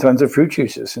tons and tons of fruit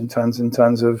juices and tons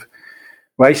of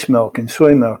rice milk and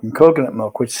soy milk and coconut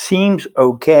milk, which seems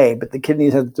okay, but the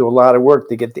kidneys have to do a lot of work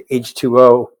to get the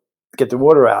H2O, get the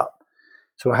water out.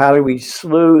 So how do we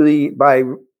slowly, by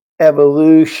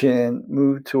evolution,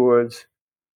 move towards,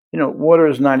 water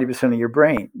is 90% of your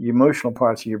brain, the emotional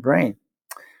parts of your brain.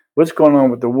 What's going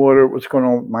on with the water? What's going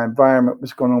on with my environment?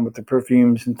 What's going on with the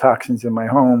perfumes and toxins in my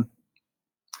home?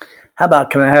 How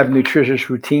about, can I have nutritious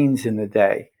routines in the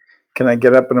day? Can I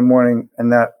get up in the morning and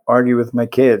not argue with my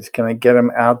kids? Can I get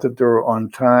them out the door on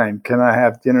time? Can I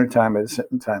have dinner time at a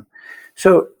certain time?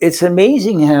 So it's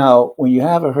amazing how when you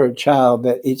have a hurt child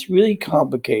that it's really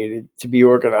complicated to be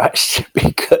organized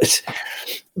because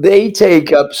they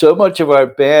take up so much of our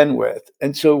bandwidth.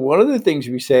 And so one of the things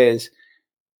we say is,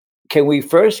 can we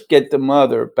first get the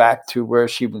mother back to where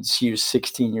she was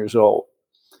 16 years old?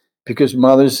 Because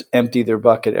mothers empty their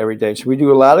bucket every day. So we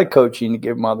do a lot of coaching to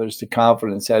give mothers the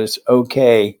confidence that it's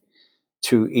okay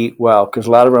to eat well, because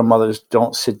a lot of our mothers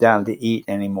don't sit down to eat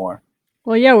anymore.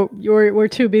 Well, yeah, we're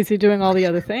too busy doing all the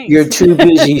other things. You're too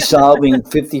busy solving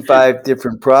 55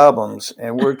 different problems.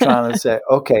 And we're trying to say,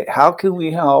 okay, how can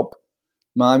we help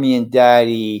mommy and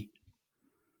daddy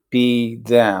be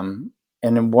them?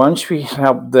 And then once we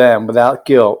help them without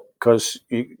guilt, because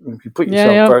if you put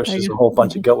yourself first, there's a whole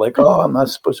bunch of guilt, like, oh, I'm not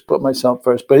supposed to put myself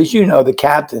first. But as you know, the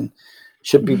captain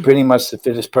should be pretty much the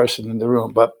fittest person in the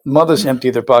room. But mothers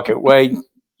empty their bucket way,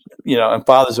 and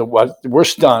fathers are we're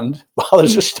stunned.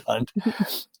 Fathers are stunned.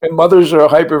 And mothers are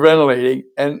hyperventilating,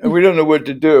 and we don't know what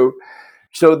to do.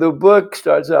 So the book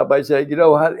starts out by saying,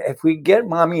 if we get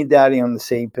mommy and daddy on the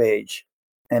same page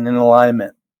and in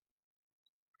alignment,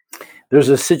 there's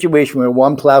a situation where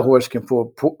one plow horse can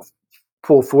pull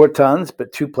 4 tons,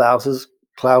 but 2 plow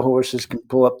horses can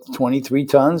pull up 23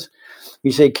 tons.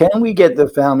 We say, can we get the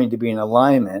family to be in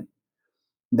alignment?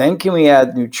 Then can we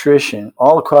add nutrition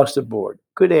all across the board?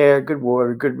 Good air, good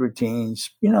water, good routines.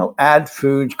 Add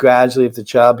foods gradually. If the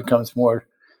child becomes more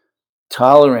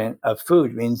tolerant of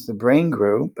food, it means the brain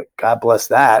grew, but God bless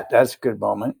that. That's a good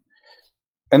moment.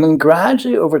 And then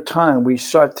gradually over time, we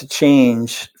start to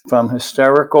change from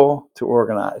hysterical to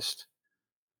organized.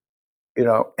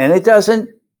 And it doesn't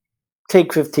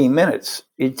take 15 minutes.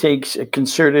 It takes a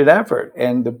concerted effort.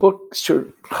 And the book sort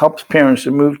of helps parents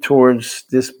to move towards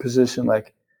this position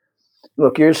like,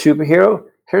 look, you're a superhero.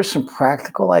 Here's some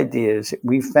practical ideas that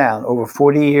we found over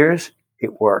 40 years.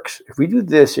 It works. If we do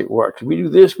this, it works. If we do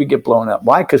this, we get blown up.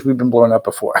 Why? Because we've been blown up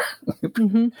before.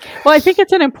 Mm-hmm. Well, I think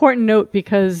it's an important note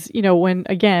because,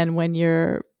 when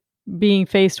you're being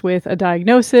faced with a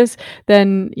diagnosis,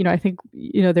 then, I think,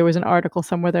 there was an article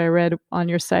somewhere that I read on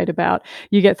your site about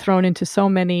you get thrown into so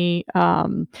many,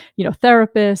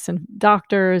 therapists and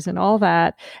doctors and all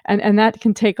that. And that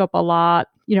can take up a lot.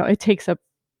 It takes up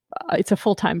it's a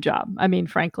full-time job. I mean,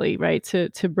 frankly, right?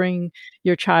 To bring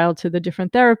your child to the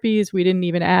different therapies. We didn't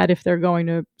even add if they're going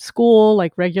to school,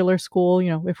 like regular school,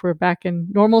 if we're back in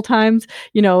normal times,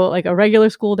 like a regular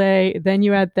school day, then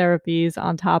you add therapies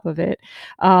on top of it.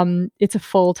 It's a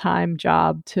full-time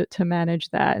job to manage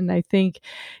that. And I think,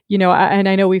 and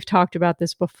I know we've talked about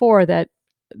this before, that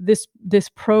this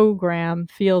program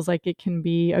feels like it can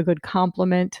be a good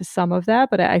complement to some of that.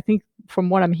 But I think from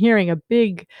what I'm hearing, a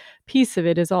big piece of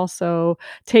it is also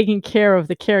taking care of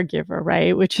the caregiver,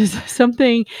 right? Which is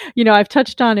something, I've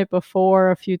touched on it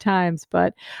before a few times,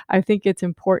 but I think it's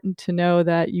important to know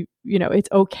that it's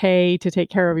okay to take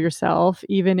care of yourself,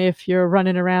 even if you're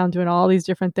running around doing all these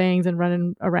different things and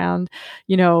running around,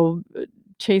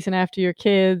 chasing after your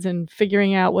kids and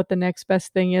figuring out what the next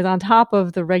best thing is on top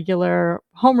of the regular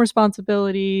home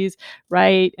responsibilities,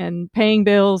 right? And paying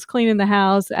bills, cleaning the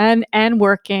house, and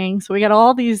working. So we got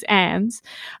all these ands.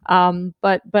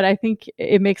 But I think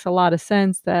it makes a lot of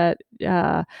sense that,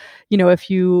 if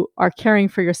you are caring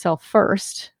for yourself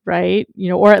first, right?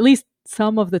 Or at least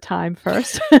some of the time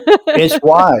first. It's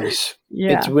wise.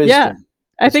 Yeah. It's wisdom. Yeah.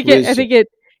 I think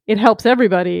it helps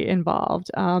everybody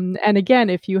involved. And again,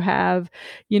 if you have,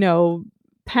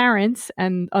 parents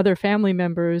and other family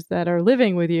members that are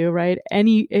living with you, right?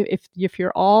 If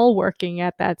you're all working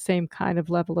at that same kind of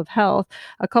level of health,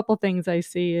 a couple things I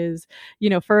see is,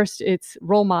 first it's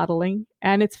role modeling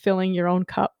and it's filling your own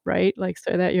cup, right? Like,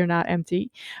 so that you're not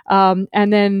empty.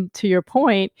 And then to your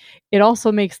point, it also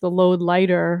makes the load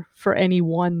lighter for any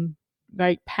one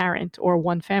right parent or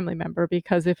one family member,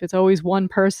 because if it's always one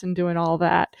person doing all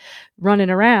that, running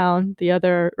around, the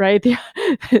other, right,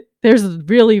 there's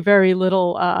really very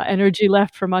little energy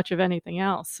left for much of anything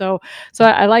else. So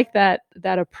I like that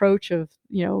approach of,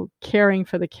 caring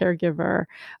for the caregiver.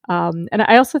 And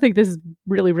I also think this is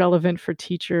really relevant for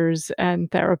teachers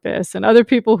and therapists and other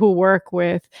people who work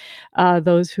with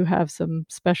those who have some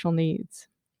special needs.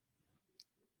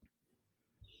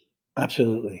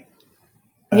 Absolutely.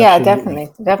 Yeah, definitely.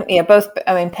 Yeah, both.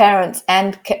 I mean, parents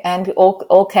and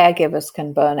all caregivers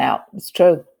can burn out. It's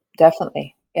true.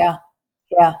 Definitely. Yeah.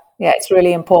 It's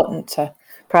really important to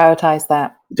prioritize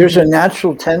that. There's a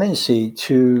natural tendency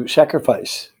to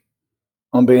sacrifice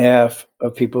on behalf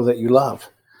of people that you love.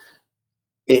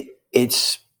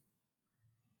 It's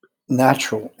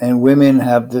natural, and women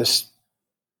have this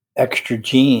extra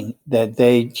gene that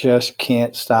they just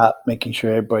can't stop making sure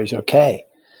everybody's okay.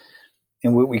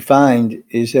 And what we find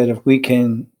is that if we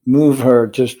can move her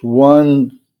just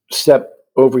one step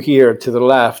over here to the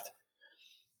left,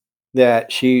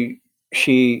 that she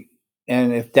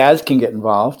and if dads can get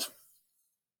involved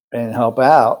and help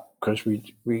out, because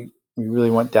we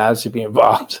really want dads to be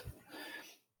involved,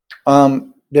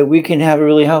 that we can have a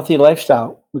really healthy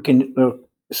lifestyle. We can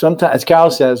sometimes, as Carol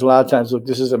says, a lot of times, look,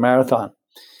 this is a marathon.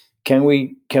 Can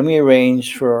we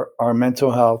arrange for our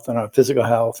mental health and our physical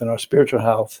health and our spiritual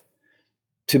health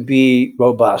to be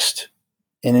robust,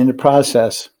 and in the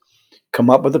process come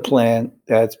up with a plan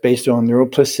that's based on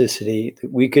neuroplasticity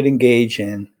that we could engage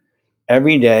in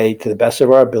every day to the best of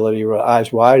our ability, with our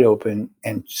eyes wide open,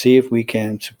 and see if we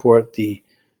can support the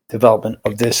development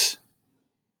of this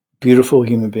beautiful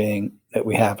human being that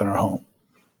we have in our home.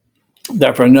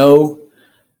 That for no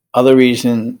other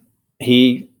reason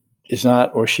he is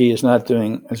not or she is not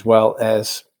doing as well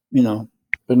as, they're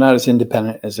not as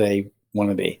independent as they want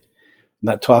to be,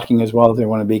 not talking as well as they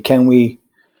want to be. Can we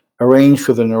arrange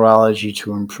for the neurology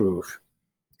to improve?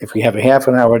 If we have a half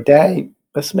an hour a day,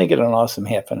 let's make it an awesome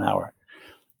half an hour.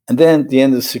 And then at the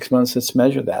end of 6 months, let's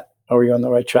measure that. Are we on the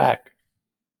right track?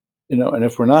 And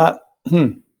if we're not,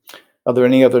 are there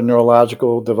any other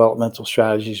neurological developmental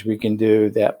strategies we can do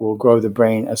that will grow the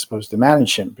brain as opposed to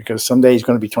manage him? Because someday he's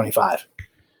going to be 25.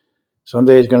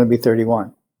 Someday he's going to be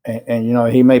 31.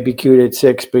 And he might be cute at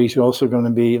 6, but he's also going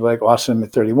to be like awesome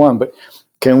at 31. But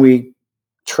can we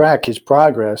track his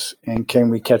progress, and can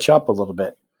we catch up a little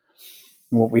bit?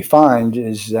 And what we find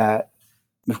is that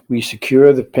if we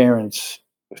secure the parents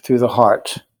through the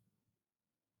heart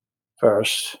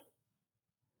first,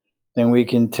 then we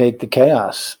can take the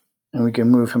chaos and we can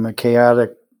move from a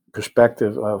chaotic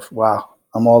perspective of, wow,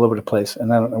 I'm all over the place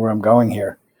and I don't know where I'm going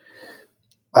here.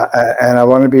 And I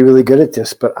want to be really good at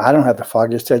this, but I don't have the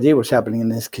foggiest idea what's happening in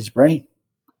this kid's brain.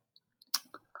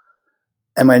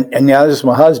 And now this is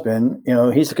my husband,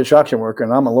 he's a construction worker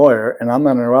and I'm a lawyer and I'm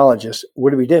not a neurologist.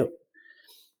 What do we do?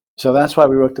 So that's why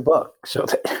we wrote the book, so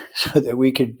that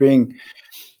we could bring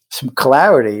some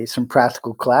clarity, some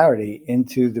practical clarity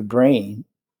into the brain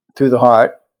through the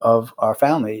heart of our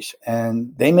families.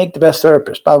 And they make the best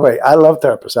therapists. By the way, I love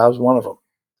therapists. I was one of them.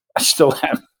 I still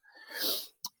am.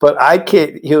 But I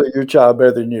can't heal your child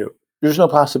better than you. There's no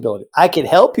possibility. I can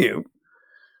help you.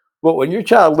 But when your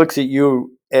child looks at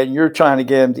you and you're trying to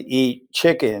get him to eat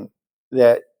chicken,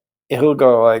 that he'll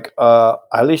go like,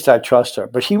 at least I trust her.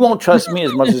 But he won't trust me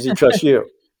as much as he trusts you.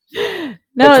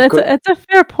 No, that's a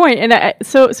fair point. And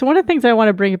so one of the things I want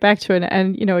to bring it back to,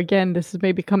 and again, this is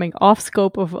maybe coming off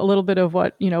scope of a little bit of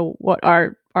what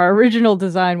our original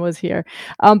design was here.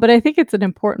 But I think it's an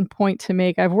important point to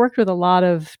make. I've worked with a lot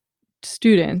of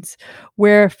students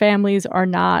where families are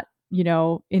not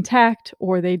intact,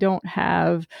 or they don't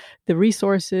have the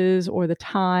resources or the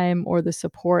time or the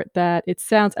support that it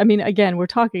sounds. I mean, again, we're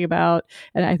talking about,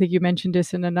 and I think you mentioned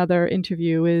this in another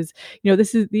interview, is,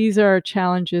 these are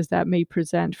challenges that may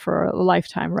present for a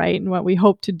lifetime, right? And what we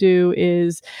hope to do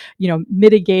is,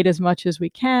 mitigate as much as we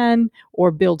can, or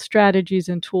build strategies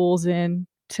and tools in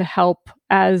to help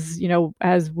as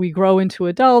we grow into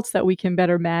adults, that we can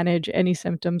better manage any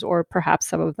symptoms, or perhaps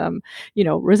some of them,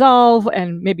 resolve,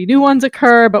 and maybe new ones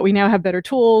occur, but we now have better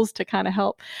tools to kind of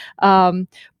help.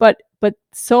 But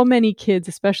so many kids,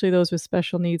 especially those with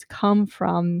special needs, come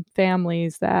from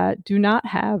families that do not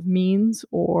have means,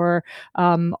 or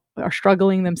are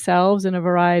struggling themselves in a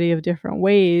variety of different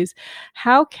ways.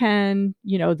 How can,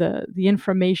 the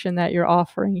information that you're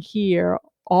offering here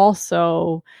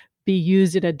also be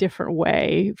used in a different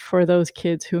way for those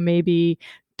kids who maybe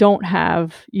don't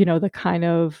have, the kind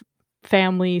of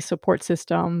family support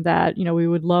system that, we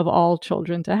would love all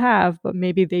children to have, but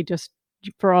maybe they just,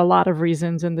 for a lot of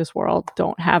reasons in this world,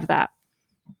 don't have that?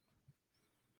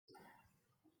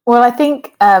 Well, I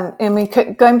think,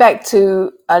 going back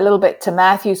to a little bit to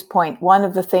Matthew's point, one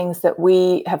of the things that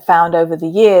we have found over the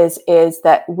years is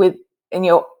that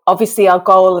obviously our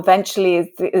goal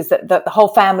eventually is that the whole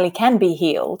family can be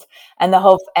healed,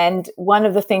 and one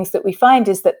of the things that we find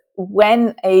is that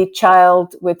when a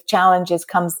child with challenges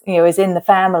is in the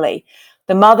family,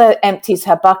 the mother empties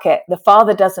her bucket, the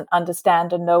father doesn't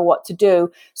understand and know what to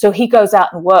do, so he goes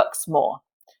out and works more.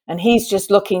 And he's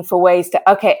just looking for ways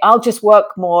to, okay, I'll just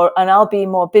work more and I'll be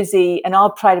more busy and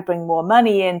I'll try to bring more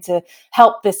money in to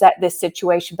help this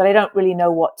situation, but I don't really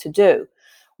know what to do.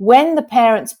 When the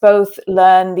parents both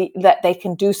learn that they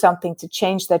can do something to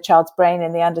change their child's brain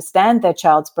and they understand their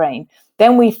child's brain,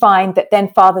 then we find that then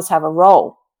fathers have a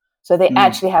role. So they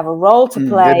actually have a role to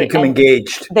play. They become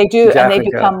engaged. They do, exactly. And they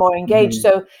become more engaged.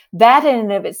 So that in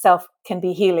and of itself can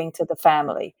be healing to the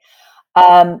family.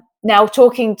 Now,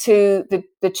 talking to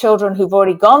the children who've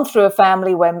already gone through a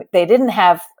family where they didn't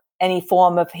have any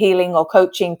form of healing or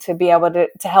coaching to be able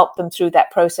to help them through that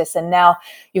process, and now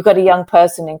you've got a young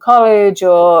person in college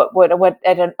or what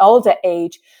at an older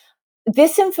age,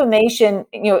 this information,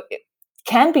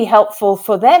 can be helpful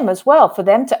for them as well, for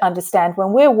them to understand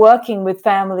when we're working with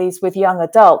families with young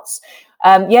adults.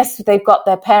 Yes, they've got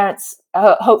their parents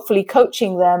hopefully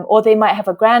coaching them, or they might have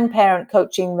a grandparent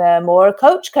coaching them or a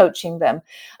coach coaching them.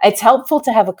 It's helpful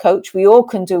to have a coach. We all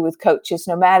can do with coaches,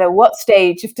 no matter what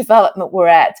stage of development we're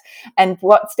at and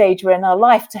what stage we're in our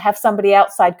life. To have somebody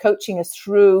outside coaching us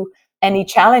through any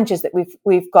challenges that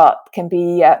we've got can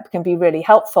be really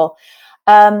helpful.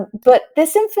 But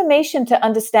this information to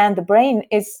understand the brain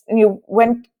is,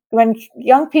 when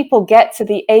young people get to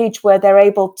the age where they're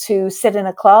able to sit in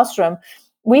a classroom,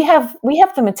 we have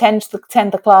them attend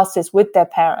the classes with their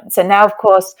parents, and now, of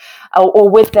course, or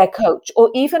with their coach,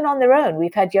 or even on their own.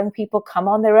 We've had young people come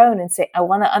on their own and say, I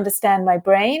want to understand my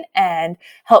brain and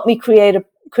help me create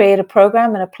a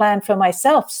program and a plan for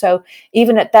myself. So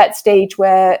even at that stage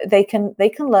where they can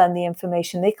learn the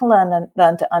information, they can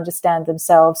learn to understand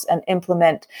themselves and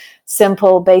implement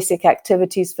simple, basic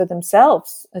activities for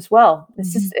themselves as well.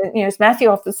 This is, as Matthew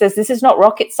often says, this is not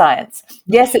rocket science.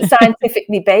 Yes, it's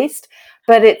scientifically based,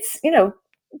 but it's,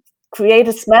 create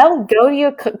a smell, go to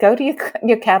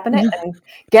your cabinet and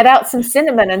get out some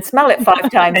cinnamon and smell it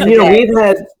 5 times a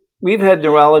day. We've had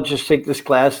neurologists take this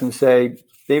class and say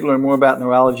they learn more about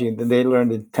neurology than they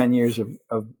learned in 10 years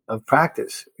of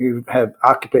practice. We've had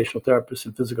occupational therapists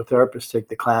and physical therapists take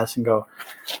the class and go,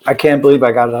 I can't believe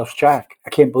I got it off track.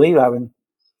 I can't believe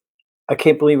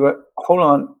hold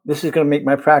on, this is going to make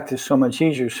my practice so much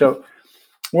easier. So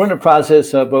we're in the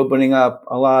process of opening up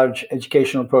a large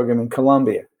educational program in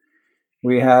Colombia.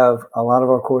 We have a lot of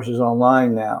our courses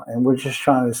online now, and we're just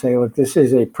trying to say, look, this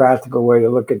is a practical way to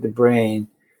look at the brain.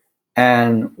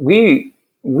 And we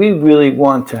really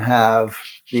want to have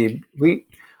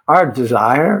our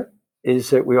desire is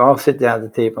that we all sit down at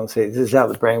the table and say, this is how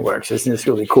the brain works. Isn't this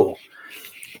really cool?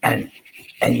 And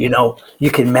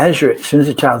you can measure it as soon as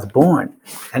the child's born.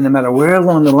 And no matter where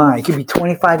along the line, he could be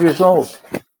 25 years old.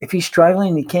 If he's struggling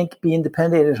and he can't be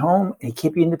independent at home and he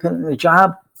can't be independent in the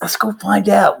job, let's go find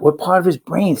out what part of his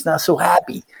brain's not so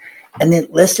happy. And then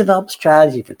let's develop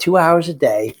strategy for 2 hours a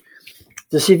day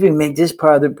to see if we can make this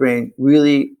part of the brain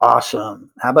really awesome.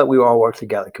 How about we all work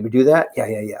together? Can we do that? Yeah.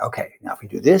 Okay. Now, if we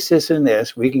do this, this, and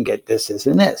this, we can get this, this,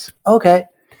 and this. Okay.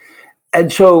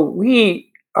 And so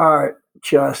we are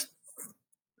just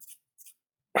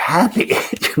happy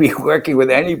to be working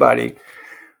with anybody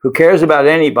who cares about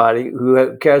anybody,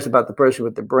 who cares about the person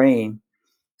with the brain,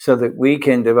 so that we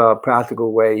can develop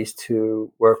practical ways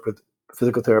to work with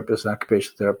physical therapists,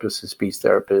 occupational therapists, and speech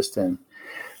therapists,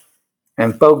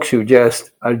 and folks who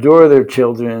just adore their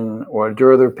children or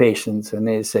adore their patients, and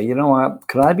they say, you know what,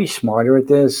 could I be smarter at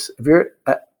this? If you're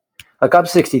like, I'm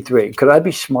 63, could I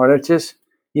be smarter at this?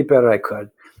 You bet I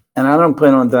could. And I don't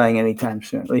plan on dying anytime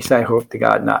soon. At least I hope to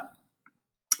God not.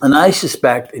 And I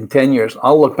suspect in 10 years,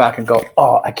 I'll look back and go,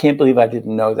 oh, I can't believe I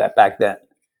didn't know that back then.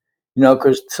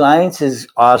 Because science is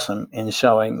awesome in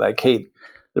showing, like, hey,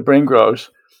 the brain grows,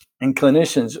 and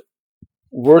clinicians,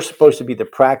 we're supposed to be the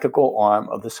practical arm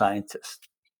of the scientist.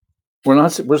 We're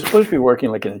supposed to be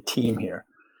working like in a team here.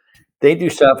 They do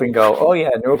stuff and go, oh yeah,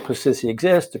 neuroplasticity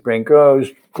exists, the brain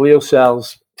grows, glial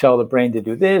cells tell the brain to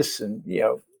do this, and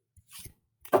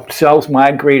cells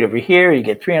migrate over here. You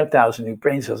get 300,000 new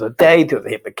brain cells a day to the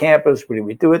hippocampus. What do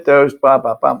we do with those? Blah,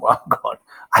 blah, blah. Well, I'm going,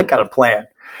 I got a plan.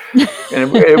 And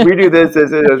if we do this,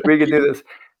 we can do this.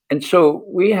 And so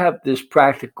we have this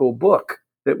practical book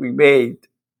that we made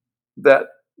that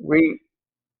we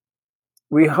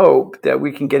hope that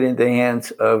we can get into the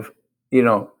hands of,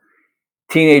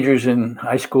 teenagers in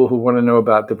high school who want to know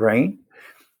about the brain,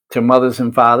 to mothers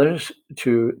and fathers,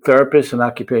 to therapists and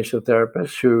occupational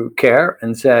therapists who care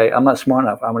and say, I'm not smart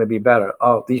enough. I'm going to be better.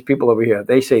 Oh, these people over here,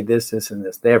 they say this, this, and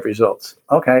this. They have results.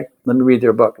 Okay, let me read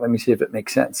their book. Let me see if it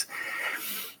makes sense.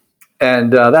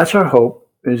 And that's our hope,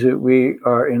 is that we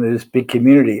are in this big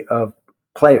community of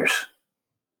players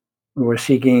who are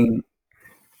seeking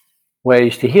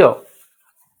ways to heal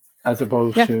as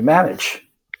opposed to manage.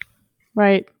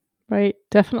 Right.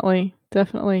 Definitely.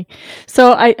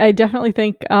 So I definitely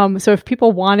think, so if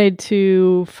people wanted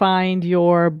to find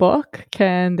your book,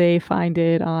 can they find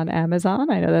it on Amazon?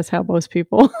 I know that's how most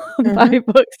people buy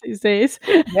books these days.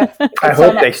 Yep. I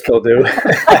hope they still do.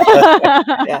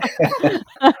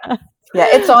 Yeah,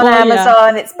 it's on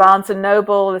Amazon. It's Barnes and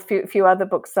Noble, a few other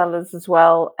booksellers as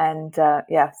well. And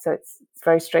so it's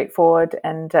very straightforward.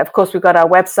 And of course, we've got our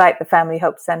website, the Family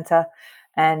Hope Center,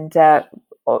 and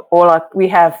we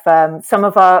have some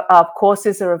of our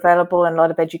courses are available, and a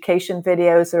lot of education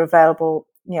videos are available,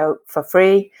 for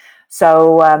free.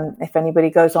 So if anybody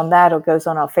goes on that or goes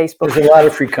on our Facebook, there's a lot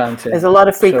of free content. There's a lot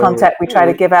of free content. We try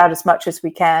to give out as much as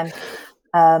we can.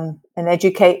 And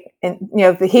educate. And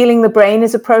the healing the brain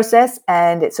is a process,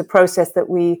 and it's a process that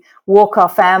we walk our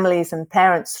families and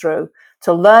parents through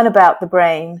to learn about the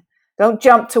brain. Don't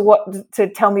jump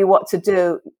to tell me what to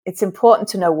do. It's important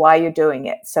to know why you're doing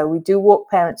it. So we do walk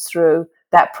parents through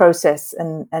that process,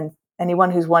 and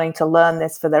anyone who's wanting to learn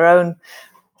this for their own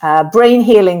brain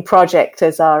healing project,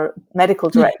 as our medical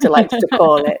director likes to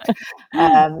call it.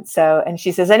 And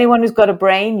she says, anyone who's got a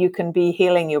brain, you can be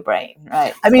healing your brain,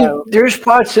 right? I mean, there's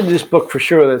parts in this book for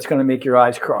sure that's going to make your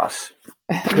eyes cross,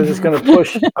 because it's going to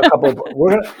push a couple.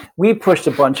 We pushed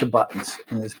a bunch of buttons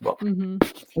in this book. Mm-hmm.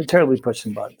 We totally pushed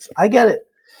some buttons. I get it.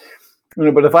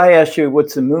 But if I asked you,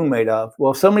 what's the moon made of?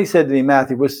 Well, if somebody said to me,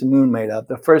 Matthew, what's the moon made of?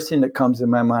 The first thing that comes in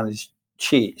my mind is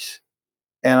cheese.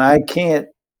 And I can't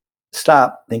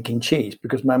stop thinking cheese,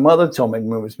 because my mother told me the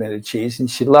moon was made of cheese, and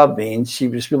she loved me, and she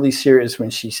was really serious when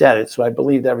she said it. So I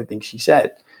believed everything she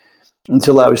said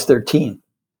until I was 13.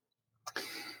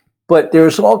 But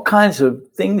there's all kinds of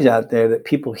things out there that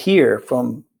people hear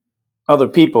from other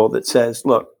people that says,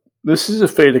 look, this is a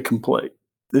fait accompli.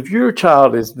 If your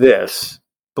child is this,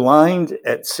 blind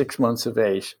at 6 months of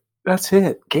age, that's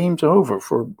it. Game's over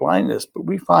for blindness. But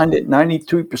we find that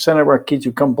 93% of our kids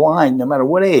who come blind, no matter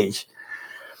what age,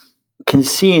 can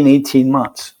see in 18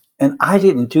 months. And I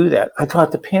didn't do that. I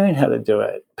taught the parent how to do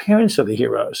it. Parents are the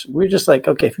heroes. We're just like,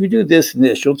 okay, if you do this and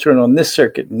this, you'll turn on this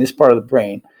circuit in this part of the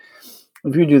brain.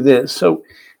 If you do this. So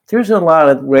there's a lot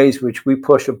of ways which we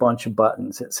push a bunch of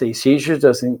buttons that say seizures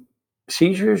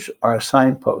are a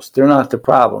signpost. They're not the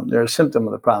problem. They're a symptom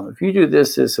of the problem. If you do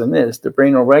this, this, and this, the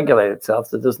brain will regulate itself.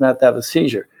 So it does not have to have a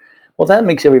seizure. Well, that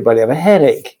makes everybody have a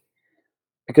headache,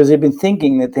 because they've been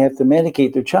thinking that they have to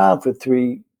medicate their child with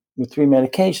three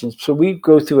medications. So we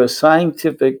go through a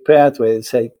scientific pathway to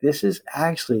say, this is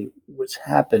actually what's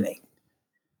happening.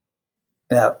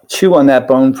 Now, chew on that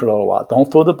bone for a little while.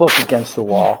 Don't throw the book against the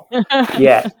wall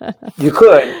yet. You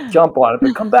could jump on it,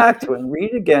 but come back to it and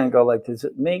read it again and go like, does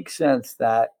it make sense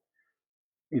that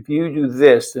if you do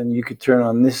this, then you could turn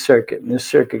on this circuit, and this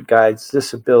circuit guides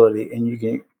this ability, and you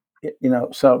can,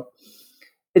 so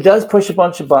it does push a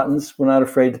bunch of buttons. We're not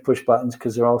afraid to push buttons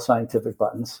because they're all scientific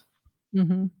buttons.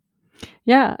 Mm-hmm.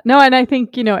 Yeah, no, and I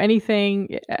think,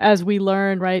 anything as we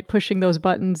learn, right, pushing those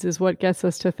buttons is what gets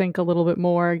us to think a little bit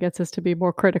more, gets us to be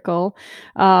more critical,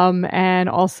 and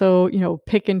also,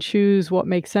 pick and choose what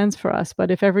makes sense for us.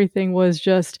 But if everything was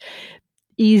just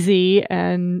easy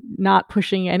and not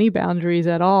pushing any boundaries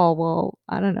at all, well,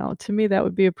 I don't know. To me, that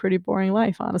would be a pretty boring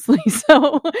life, honestly.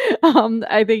 So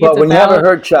I think when you have a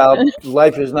hurt child,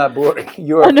 life is not boring.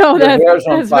 Your hair's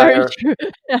on fire. Very true.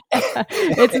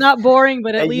 It's not boring,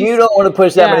 but at least you don't want to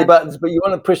push that many buttons, but you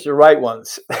want to push the right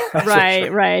ones.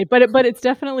 Right. But it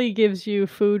definitely gives you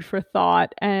food for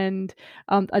thought and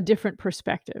a different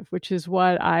perspective, which is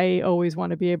what I always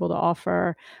want to be able to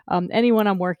offer anyone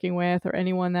I'm working with, or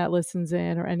anyone that listens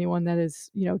in, or anyone that is,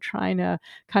 trying to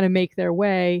kind of make their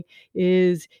way,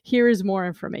 is here is more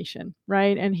information,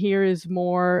 right? And here is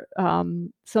more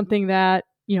something that,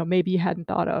 maybe you hadn't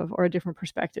thought of, or a different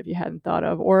perspective you hadn't thought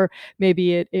of, or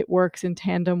maybe it works in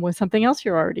tandem with something else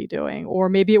you're already doing, or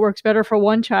maybe it works better for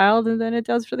one child than it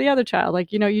does for the other child.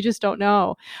 Like, you just don't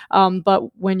know.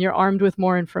 But when you're armed with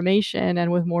more information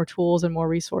and with more tools and more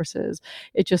resources,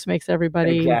 it just makes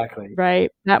everybody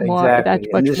right. That's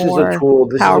much this more is a tool.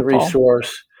 This powerful. Is a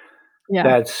resource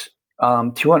that's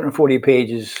 240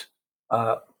 pages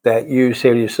that you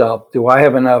say to yourself, do I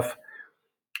have enough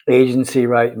agency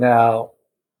right now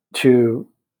to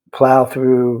plow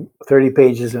through 30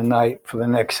 pages a night for the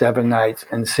next 7 nights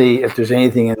and see if there's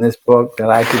anything in this book that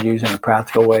I could use in a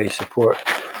practical way to support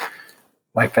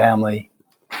my family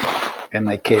and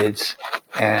my kids.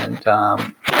 And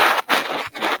I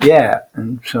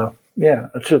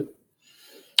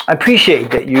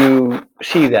appreciate that you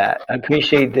see that. I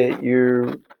appreciate that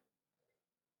you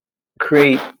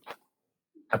create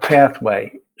a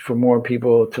pathway for more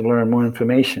people to learn more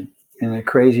information in a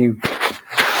crazy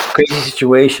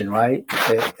situation, right?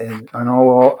 And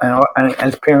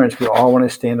as parents, we all want to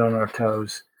stand on our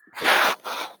toes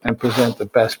and present the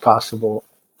best possible,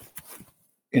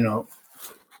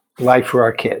 life for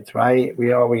our kids, right?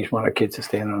 We always want our kids to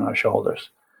stand on our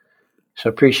shoulders. So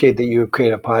appreciate that you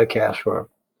create a podcast where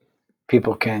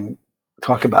people can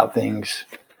talk about things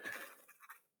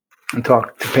and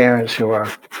talk to parents who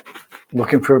are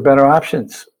looking for better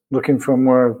options, looking for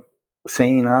more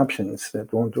sane options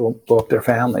that won't blow up their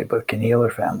family, but can heal their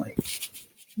family.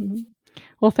 Mm-hmm.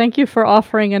 Well, thank you for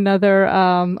offering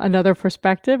another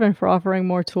perspective and for offering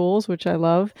more tools, which I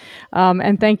love.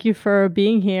 And thank you for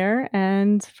being here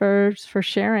and for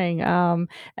sharing.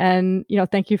 And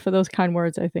thank you for those kind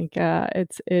words. I think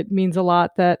it means a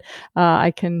lot that I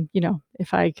can,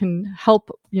 if I can help,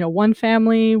 one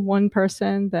family, one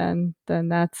person, then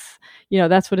that's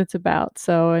what it's about.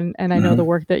 So, and I know the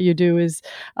work that you do is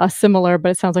similar, but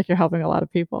it sounds like you're helping a lot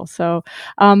of people. So,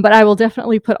 but I will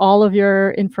definitely put all of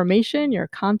your information, your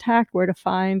contact, where to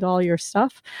find all your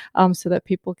stuff, so that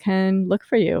people can look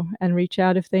for you and reach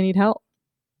out if they need help.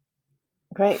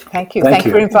 Great. Thank you. Thank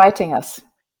you for inviting us.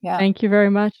 Yeah. Thank you very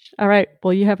much. All right.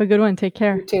 Well, you have a good one. Take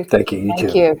care. You too. Thank you. You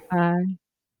Thank too. you. Bye.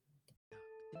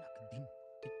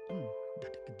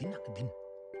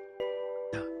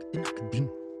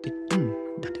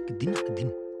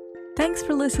 Thanks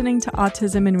for listening to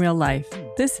Autism in Real Life.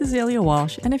 This is Ilya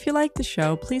Walsh, and if you like the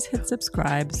show, please hit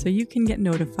subscribe so you can get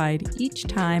notified each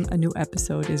time a new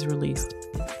episode is released.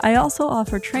 I also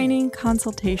offer training,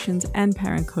 consultations, and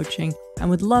parent coaching, and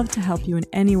would love to help you in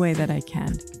any way that I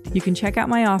can. You can check out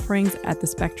my offerings at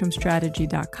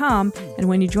thespectrumstrategy.com, and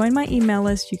when you join my email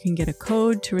list, you can get a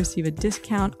code to receive a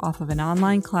discount off of an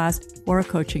online class or a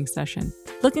coaching session.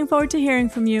 Looking forward to hearing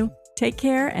from you. Take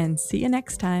care and see you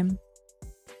next time.